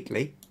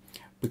completely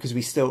because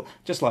we still,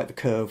 just like the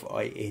curve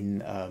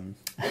in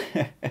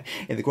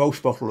in the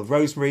Grolsch bottle of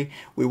rosemary,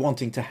 we're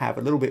wanting to have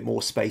a little bit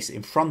more space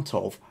in front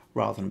of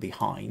rather than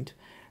behind.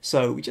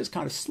 So we just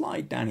kind of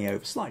slide down here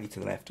over slightly to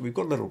the left. We've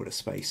got a little bit of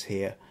space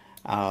here,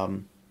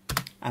 and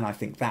I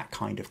think that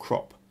kind of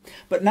crop.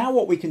 But now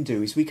what we can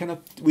do is we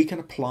can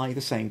apply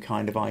the same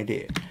kind of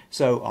idea.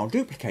 So I'll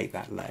duplicate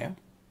that layer.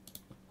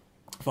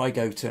 If I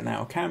go to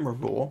now camera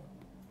raw,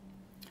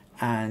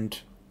 and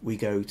we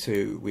go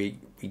to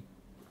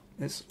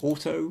let's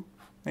auto,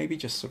 maybe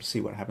just sort of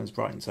see what happens,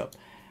 brightens up.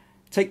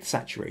 Take the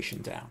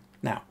saturation down.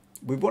 Now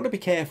we want to be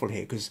careful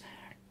here because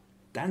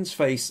Dan's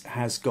face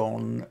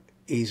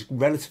is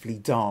relatively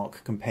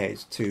dark compared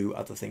to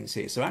other things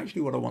here. So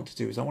actually what I want to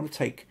do is I want to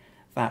take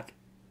that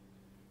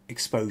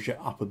exposure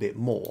up a bit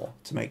more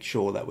to make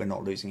sure that we're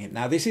not losing him.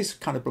 Now this is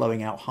kind of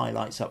blowing out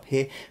highlights up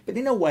here, but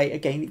in a way,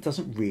 again, it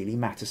doesn't really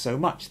matter so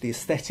much. The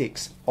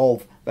aesthetics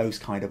of those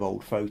kind of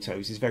old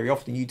photos is very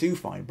often you do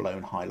find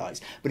blown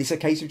highlights, but it's a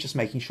case of just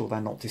making sure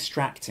they're not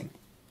distracting.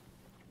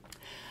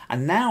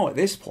 And now at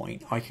this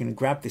point, I can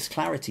grab this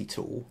clarity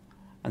tool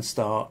and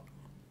start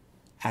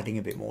adding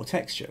a bit more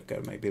texture.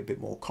 Go maybe a bit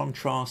more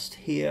contrast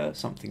here,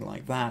 something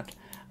like that.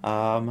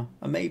 And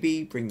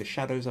maybe bring the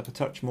shadows up a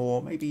touch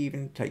more, maybe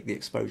even take the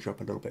exposure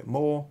up a little bit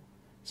more,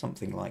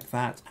 something like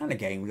that. And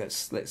again,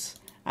 let's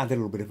add a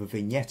little bit of a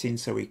vignette in,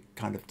 so we're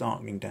kind of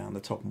darkening down the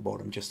top and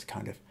bottom just to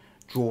kind of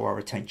draw our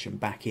attention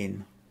back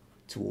in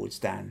towards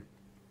Dan.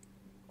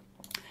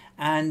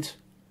 And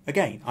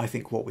again, I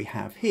think what we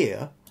have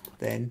here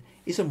then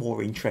is a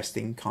more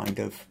interesting kind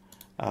of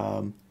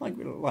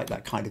like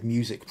that kind of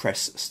music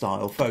press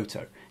style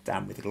photo.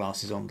 Dan with the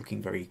glasses on,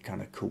 looking very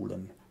kind of cool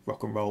and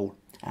rock and roll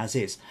as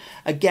is.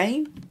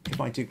 Again, if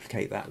I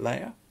duplicate that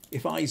layer,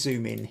 if I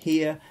zoom in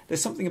here,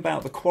 there's something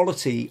about the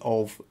quality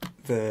of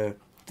the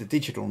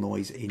digital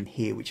noise in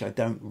here which I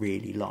don't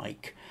really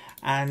like.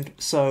 And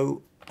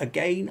so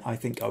again, I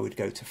think I would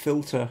go to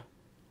filter,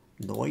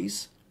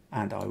 noise,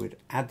 and I would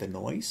add the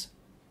noise.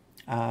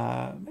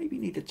 Maybe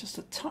need just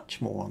a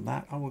touch more on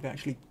that. I will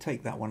actually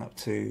take that one up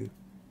to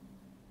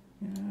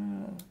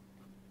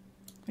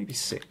maybe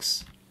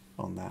 6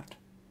 on that.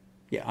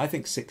 Yeah, I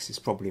think 6 is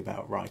probably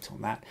about right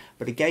on that.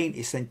 But again,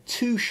 it's then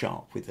too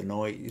sharp with the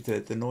noise.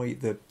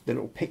 The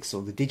little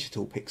pixel, the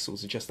digital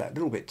pixels are just that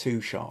little bit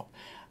too sharp.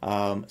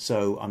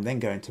 So I'm then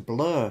going to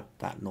blur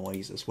that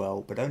noise as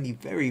well, but only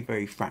very,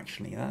 very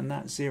fractionally. And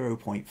that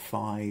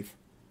 0.5,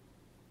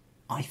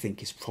 I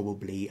think, is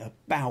probably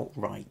about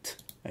right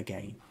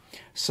again.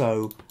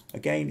 So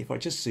again, if I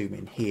just zoom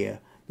in here,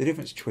 the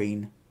difference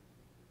between,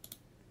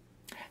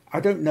 I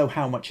don't know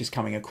how much is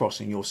coming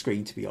across on your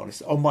screen, to be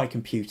honest. On my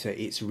computer,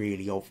 it's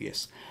really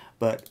obvious.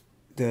 But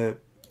the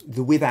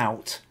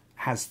without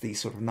has these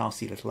sort of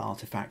nasty little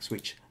artifacts,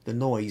 which the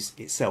noise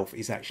itself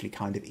is actually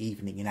kind of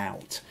evening it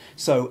out.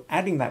 So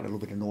adding that little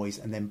bit of noise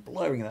and then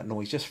blurring that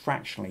noise just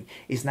fractionally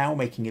is now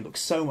making it look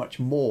so much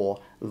more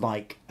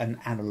like an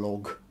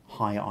analog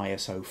high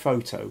ISO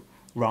photo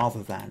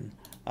rather than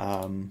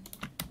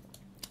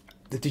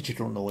the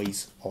digital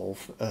noise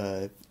of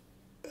a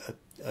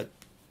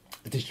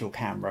digital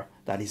camera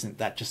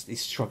that just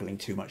is struggling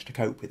too much to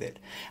cope with it.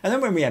 And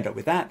then when we end up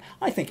with that,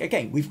 I think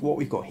again what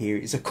we've got here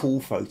is a cool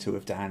photo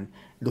of Dan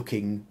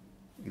looking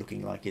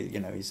like, you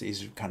know,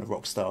 his kind of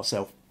rock star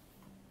self.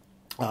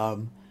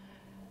 And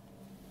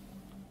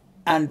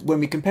when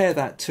we compare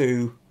that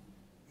to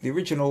the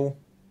original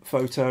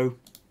photo,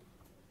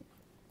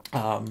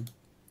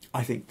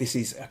 I think this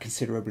is a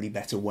considerably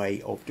better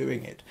way of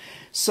doing it.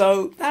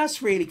 So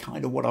that's really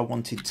kind of what I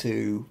wanted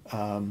to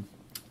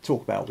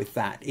talk about with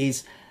that,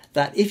 is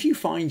that if you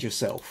find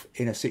yourself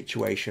in a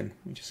situation,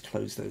 let me just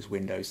close those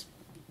windows.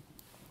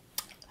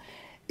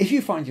 If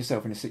you find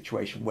yourself in a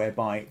situation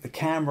whereby the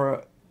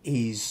camera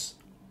is,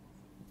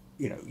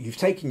 you know, you've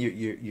taken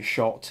your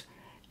shot,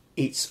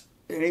 it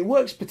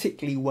works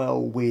particularly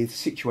well with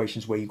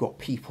situations where you've got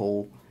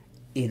people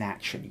in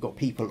action, you've got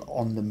people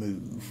on the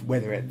move,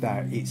 whether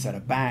it's at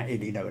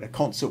a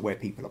concert where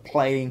people are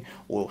playing,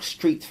 or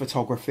street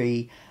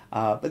photography.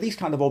 But these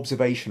kind of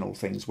observational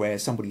things where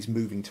somebody's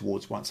moving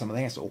towards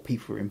something else, or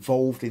people are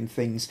involved in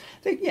things.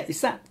 Yeah,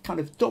 it's that kind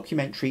of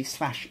documentary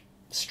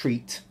 /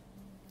 street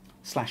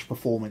 /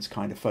 performance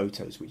kind of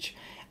photos,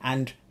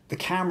 and the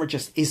camera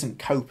just isn't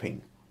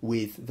coping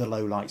with the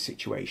low light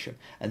situation,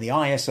 and the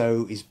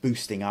ISO is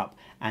boosting up,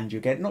 and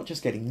you're not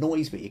just getting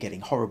noise, but you're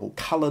getting horrible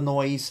color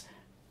noise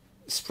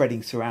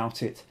spreading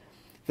throughout it.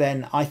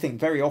 Then I think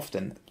very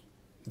often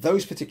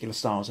those particular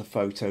styles of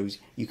photos,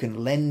 you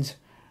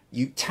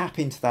tap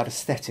into that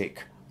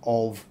aesthetic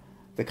of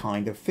the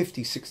kind of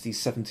 50s, 60s,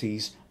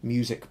 70s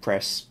music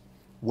press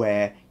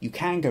where you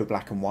can go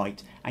black and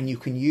white and you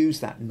can use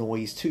that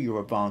noise to your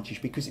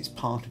advantage because it's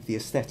part of the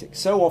aesthetic.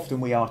 So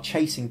often we are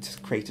chasing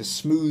to create as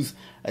smooth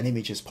an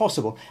image as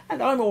possible,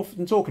 and I'm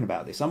often talking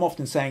about this. I'm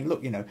often saying,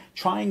 look,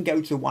 try and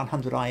go to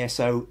 100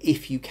 ISO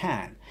if you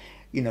can.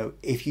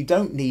 If you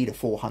don't need a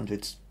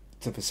 400th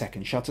of a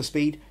second shutter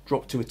speed,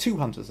 drop to a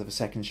 200th of a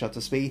second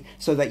shutter speed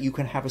so that you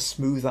can have a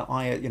smoother,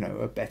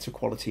 a better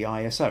quality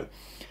ISO.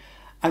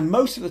 And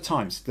most of the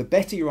times, the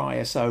better your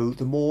ISO,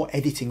 the more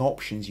editing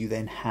options you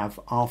then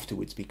have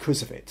afterwards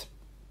because of it.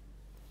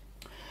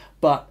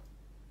 But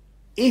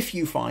if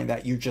you find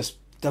that you just,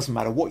 doesn't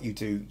matter what you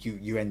do,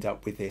 you end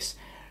up with this,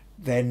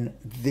 then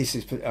this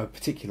is a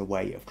particular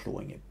way of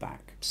clawing it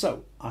back.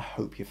 So I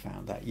hope you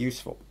found that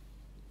useful.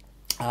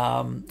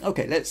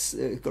 Okay, let's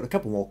got a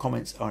couple more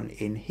comments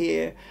in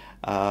here.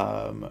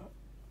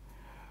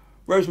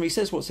 Rosemary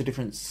says, what is the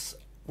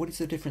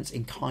difference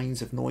in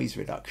kinds of noise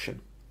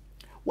reduction?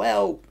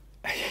 Well,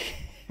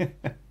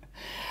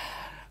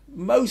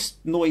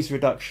 most noise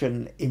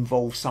reduction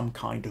involves some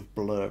kind of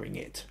blurring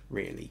it,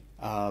 really.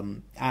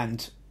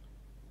 And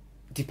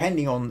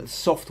depending on the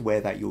software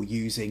that you're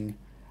using,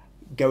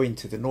 go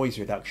into the noise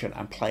reduction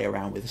and play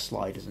around with the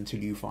sliders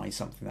until you find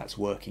something that's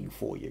working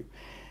for you.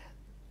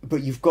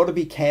 But you've got to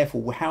be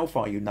careful how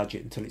far you nudge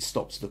it until it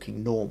stops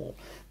looking normal.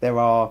 There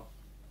are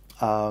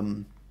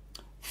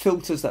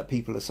filters that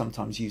people are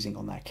sometimes using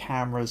on their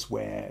cameras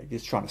where you're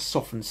trying to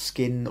soften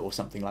skin or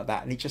something like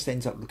that, and it just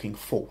ends up looking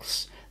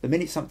false. The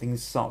minute something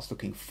starts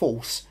looking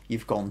false,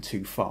 you've gone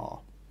too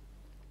far.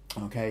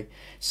 Okay,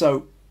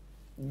 so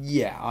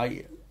yeah,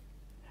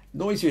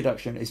 noise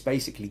reduction is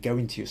basically go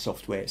into your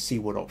software, see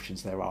what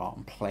options there are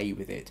and play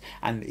with it.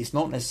 And it's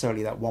not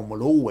necessarily that one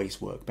will always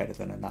work better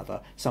than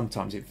another.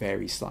 Sometimes it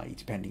varies slightly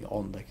depending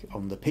on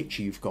the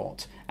picture you've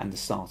got and the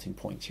starting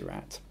point you're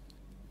at.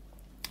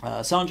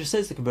 Sandra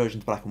says the conversion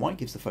to black and white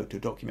gives the photo a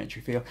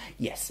documentary feel.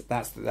 Yes,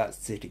 that's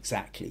it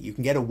exactly. You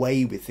can get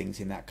away with things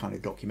in that kind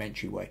of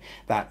documentary way.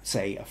 That,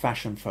 say, a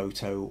fashion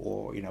photo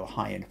or a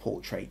high-end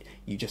portrait,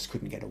 you just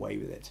couldn't get away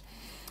with it.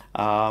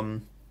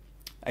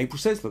 April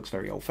says looks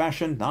very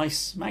old-fashioned.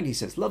 Nice. Maggie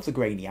says love the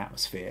grainy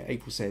atmosphere.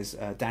 April says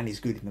Dan is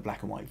good in the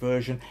black and white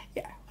version.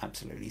 Yeah,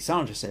 absolutely.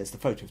 Sandra says the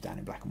photo of Dan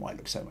in black and white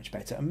looks so much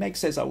better. And Meg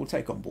says I will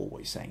take on board what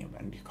you're saying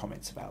and your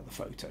comments about the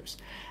photos.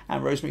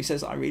 And Rosemary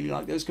says I really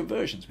like those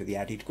conversions with the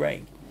added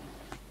grain.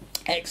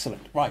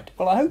 Excellent. Right.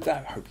 Well, I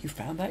hope you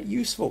found that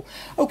useful.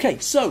 Okay,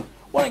 so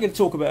what I'm going to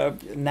talk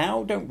about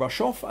now, don't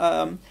rush off.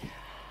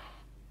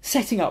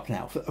 Setting up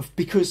now,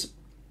 because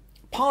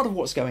part of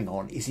what's going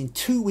on is in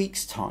 2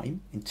 weeks'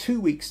 time.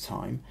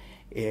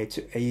 It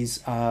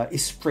is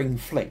Spring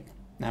Fling.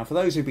 Now, for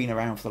those who've been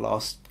around for the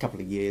last couple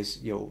of years,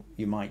 you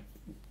might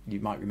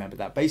remember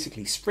that.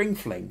 Basically, Spring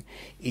Fling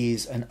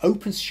is an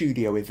open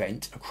studio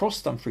event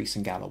across Dumfries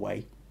and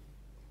Galloway,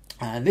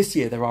 and this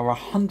year there are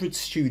 100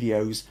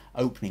 studios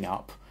opening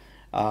up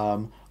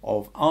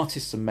of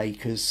artists and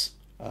makers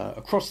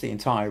across the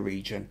entire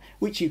region,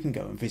 which you can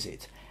go and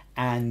visit.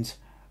 And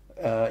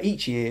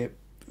each year,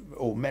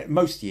 or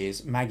most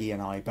years, Maggie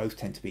and I both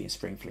tend to be in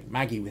Spring Fling.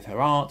 Maggie with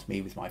her art,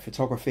 me with my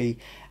photography,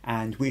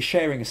 and we're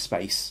sharing a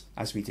space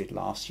as we did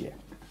last year.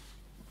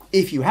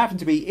 If you happen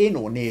to be in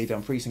or near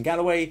Dumfries and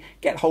Galloway,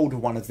 get hold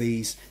of one of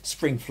these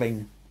Spring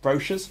Fling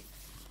brochures.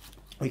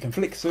 We can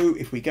flick through.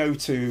 If we go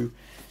to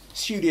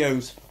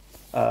studios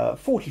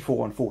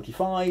 44 and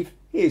 45,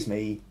 here's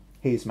me,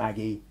 here's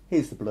Maggie,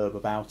 here's the blurb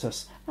about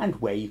us, and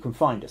where you can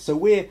find us. So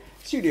we're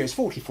studios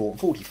 44 and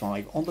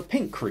 45 on the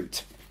Pink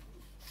Route.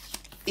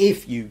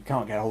 If you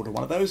can't get hold of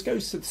one of those, go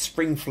to the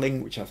Spring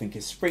Fling, which I think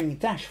is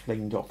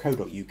spring-fling.co.uk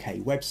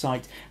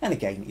website, and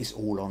again, it's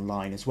all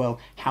online as well.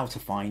 How to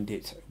find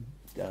it,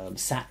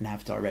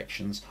 sat-nav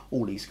directions,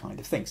 all these kind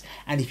of things.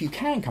 And if you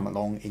can come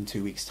along in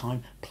 2 weeks'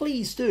 time,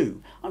 please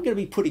do. I'm going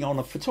to be putting on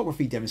a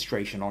photography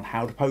demonstration on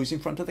how to pose in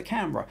front of the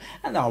camera,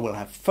 and I will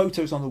have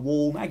photos on the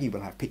wall. Maggie will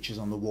have pictures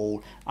on the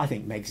wall. I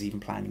think Meg's even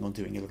planning on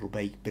doing a little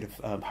bit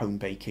of home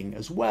baking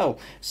as well.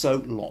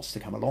 So lots to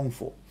come along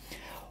for.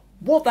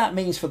 What that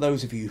means for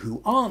those of you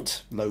who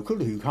aren't local,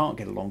 who can't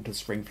get along to the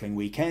Spring Fling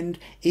weekend,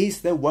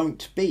 is there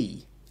won't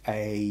be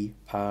a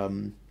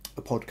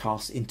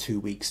podcast in 2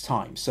 weeks'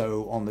 time.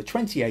 So on the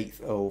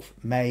 28th of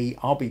May,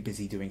 I'll be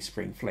busy doing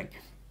Spring Fling.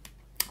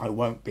 I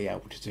won't be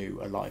able to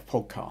do a live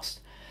podcast.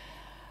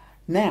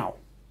 Now,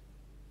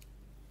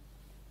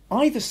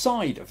 either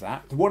side of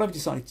that, what I've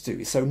decided to do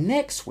is, so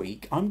next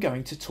week I'm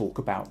going to talk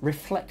about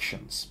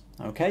reflections.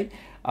 Okay.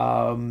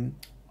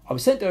 I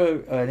was sent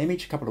an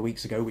image a couple of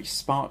weeks ago which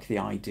sparked the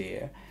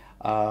idea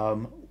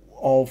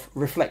of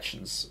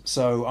reflections.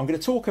 So I'm going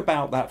to talk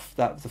about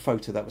the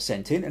photo that was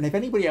sent in, and if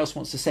anybody else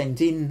wants to send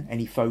in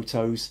any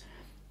photos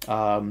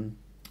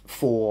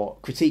for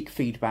critique,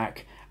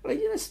 feedback,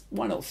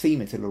 why not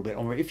theme it a little bit?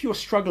 If you're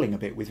struggling a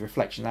bit with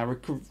reflection, now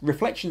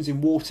reflections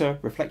in water,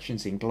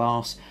 reflections in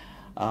glass,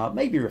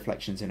 maybe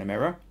reflections in a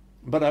mirror.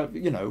 But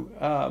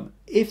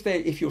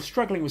if you're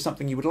struggling with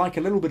something, you would like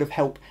a little bit of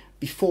help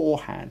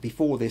beforehand,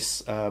 before I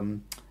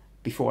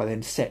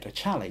then set a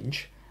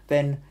challenge,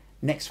 then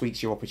next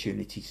week's your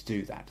opportunity to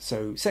do that.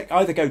 So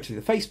either go to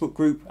the Facebook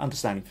group,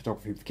 Understanding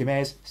Photography with Kim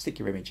Ayres, stick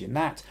your image in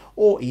that,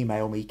 or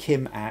email me,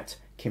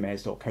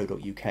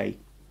 kim@kimayres.co.uk.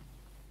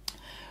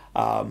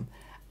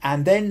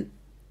 And then,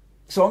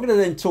 so I'm going to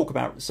then talk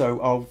about,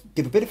 so I'll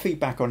give a bit of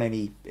feedback on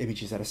any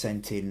images that are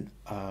sent in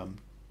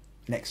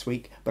next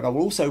week, but I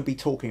will also be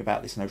talking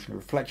about this notion of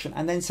reflection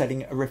and then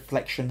setting a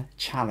reflection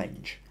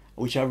challenge,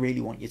 which I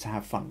really want you to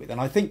have fun with. And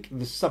I think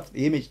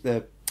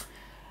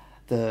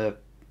the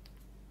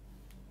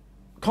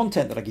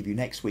content that I give you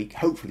next week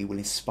hopefully will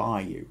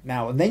inspire you.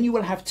 Now, and then you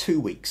will have 2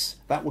 weeks.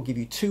 That will give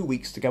you 2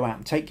 weeks to go out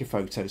and take your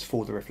photos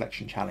for the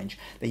reflection challenge.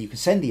 Then you can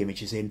send the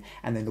images in,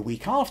 and then the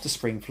week after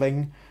Spring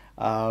Fling,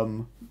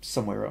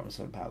 somewhere around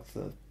about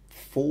the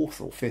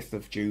 4th or 5th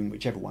of June,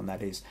 whichever one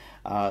that is,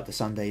 the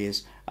Sunday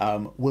is,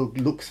 we'll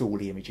look through all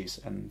the images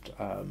and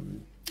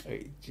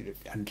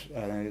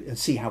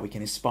see how we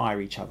can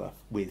inspire each other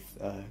with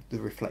the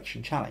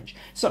reflection challenge.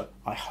 So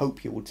I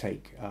hope you will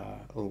take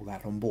all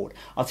that on board.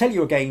 I'll tell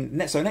you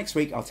again, so next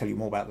week I'll tell you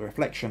more about the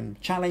reflection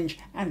challenge,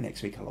 and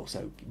next week I'll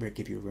also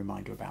give you a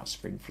reminder about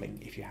Spring Fling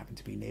if you happen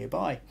to be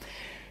nearby.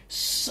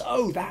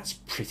 So that's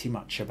pretty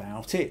much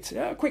about it.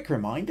 A quick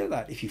reminder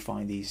that if you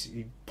find these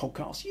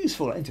podcasts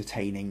useful,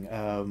 entertaining,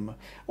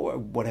 or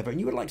whatever, and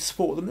you would like to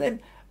support them,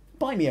 then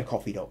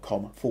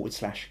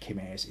buymeacoffee.com/Kim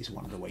Ayres is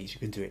one of the ways you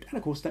can do it. And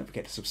of course, don't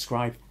forget to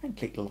subscribe and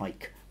click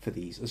like for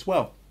these as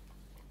well.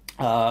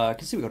 I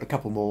can see we've got a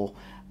couple more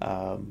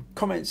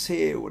comments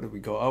here. What have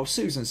we got? Oh,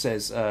 Susan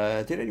says,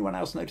 did anyone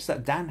else notice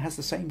that Dan has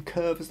the same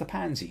curve as the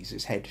pansies,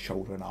 his head,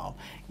 shoulder and arm?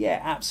 Yeah,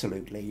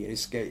 absolutely.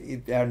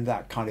 And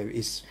that kind of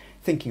is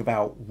thinking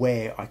about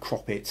where I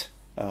crop it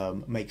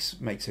makes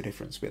a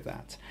difference with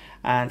that.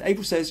 And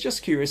April says,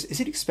 just curious, is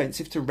it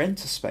expensive to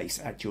rent a space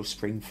at your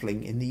Spring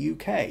Fling in the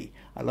UK?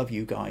 I love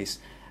you guys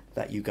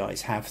that you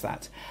guys have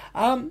that.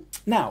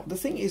 Now, the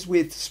thing is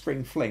with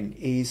Spring Fling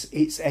is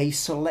it's a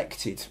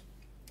selected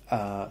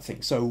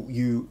thing. So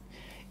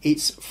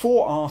it's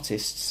for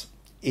artists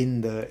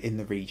in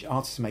the region,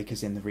 artists and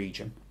makers in the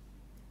region.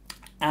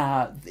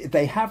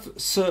 They have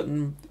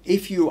certain,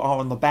 if you are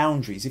on the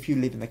boundaries, if you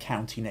live in the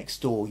county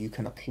next door, you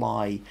can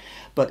apply,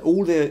 but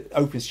all the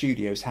open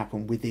studios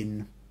happen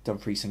within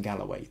Dumfries and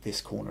Galloway,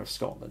 this corner of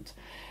Scotland.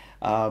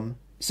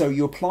 So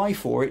you apply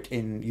for it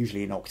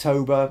usually in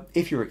October.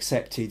 If you're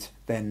accepted,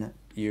 then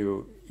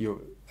you're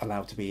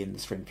allowed to be in the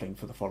Spring Fling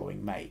for the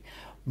following May.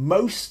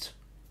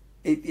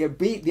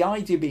 The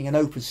idea being an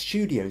open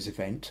studios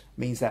event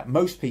means that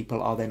most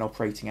people are then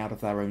operating out of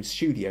their own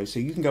studios, so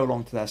you can go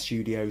along to their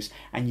studios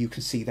and you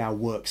can see their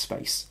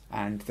workspace,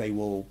 and they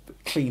will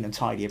clean and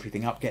tidy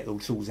everything up, get all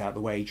the tools out of the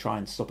way, try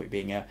and stop it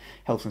being a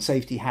health and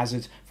safety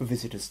hazard for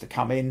visitors to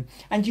come in.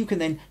 And you can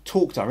then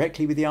talk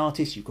directly with the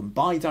artists, you can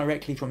buy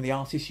directly from the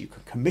artists, you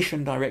can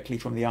commission directly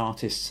from the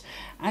artists,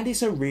 and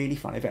it's a really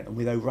fun event. And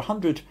with over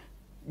 100,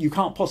 you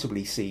can't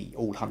possibly see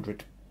all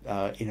 100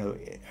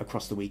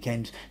 across the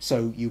weekend.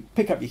 So you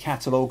pick up your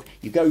catalogue,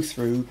 you go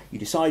through, you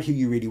decide who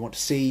you really want to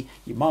see,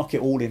 you mark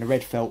it all in a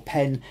red felt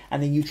pen,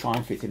 and then you try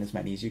and fit in as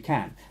many as you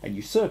can. And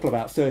you circle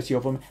about 30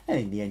 of them, and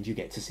in the end you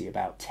get to see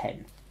about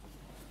 10.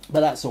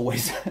 But that's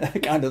always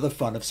kind of the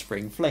fun of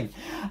Spring Fling.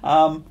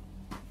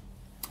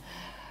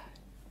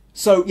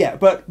 So yeah,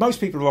 but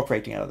most people are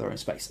operating out of their own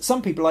space.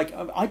 Some people, like,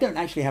 I don't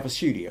actually have a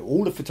studio.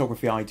 All the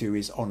photography I do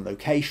is on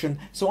location.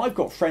 So I've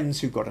got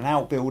friends who've got an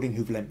outbuilding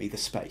who've lent me the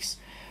space.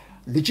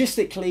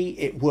 Logistically,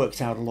 it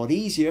worked out a lot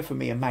easier for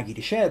me and Maggie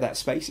to share that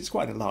space. It's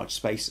quite a large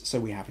space, so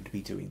we happen to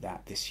be doing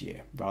that this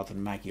year, rather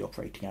than Maggie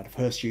operating out of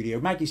her studio.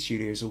 Maggie's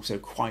studio is also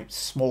quite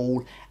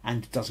small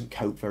and doesn't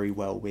cope very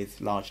well with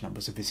large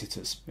numbers of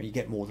visitors. When you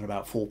get more than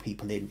about 4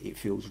 people in, it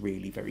feels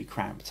really very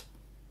cramped.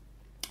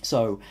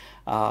 So,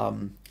 I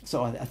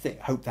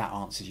hope that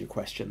answers your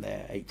question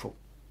there, April.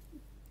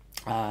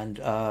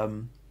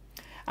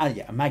 And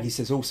yeah, Maggie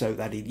says also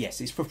that yes,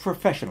 it's for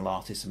professional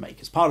artists and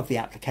makers. Part of the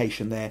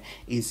application there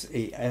is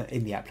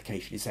in the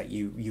application is that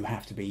you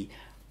have to be.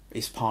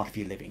 It's part of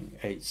your living.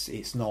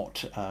 It's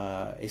not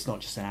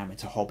just an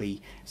amateur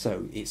hobby.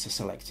 So it's a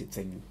selected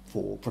thing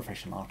for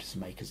professional artists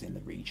and makers in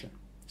the region.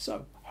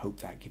 So hope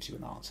that gives you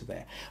an answer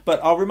there.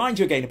 But I'll remind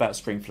you again about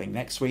Spring Fling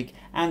next week,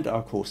 and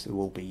of course there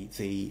will be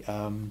the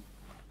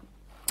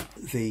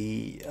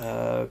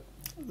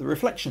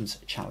Reflections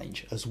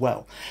Challenge as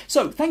well.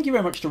 So thank you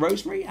very much to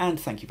Rosemary, and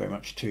thank you very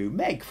much to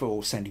Meg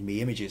for sending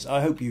me images.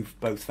 I hope you've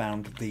both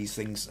found these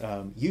things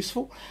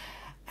useful,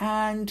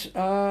 and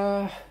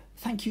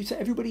thank you to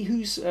everybody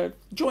who's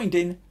joined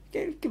in,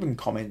 given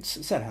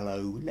comments, said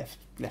hello,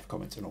 left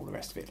comments and all the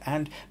rest of it.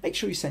 And make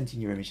sure you send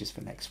in your images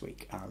for next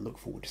week. I look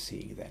forward to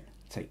seeing you then.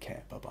 Take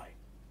care. Bye bye.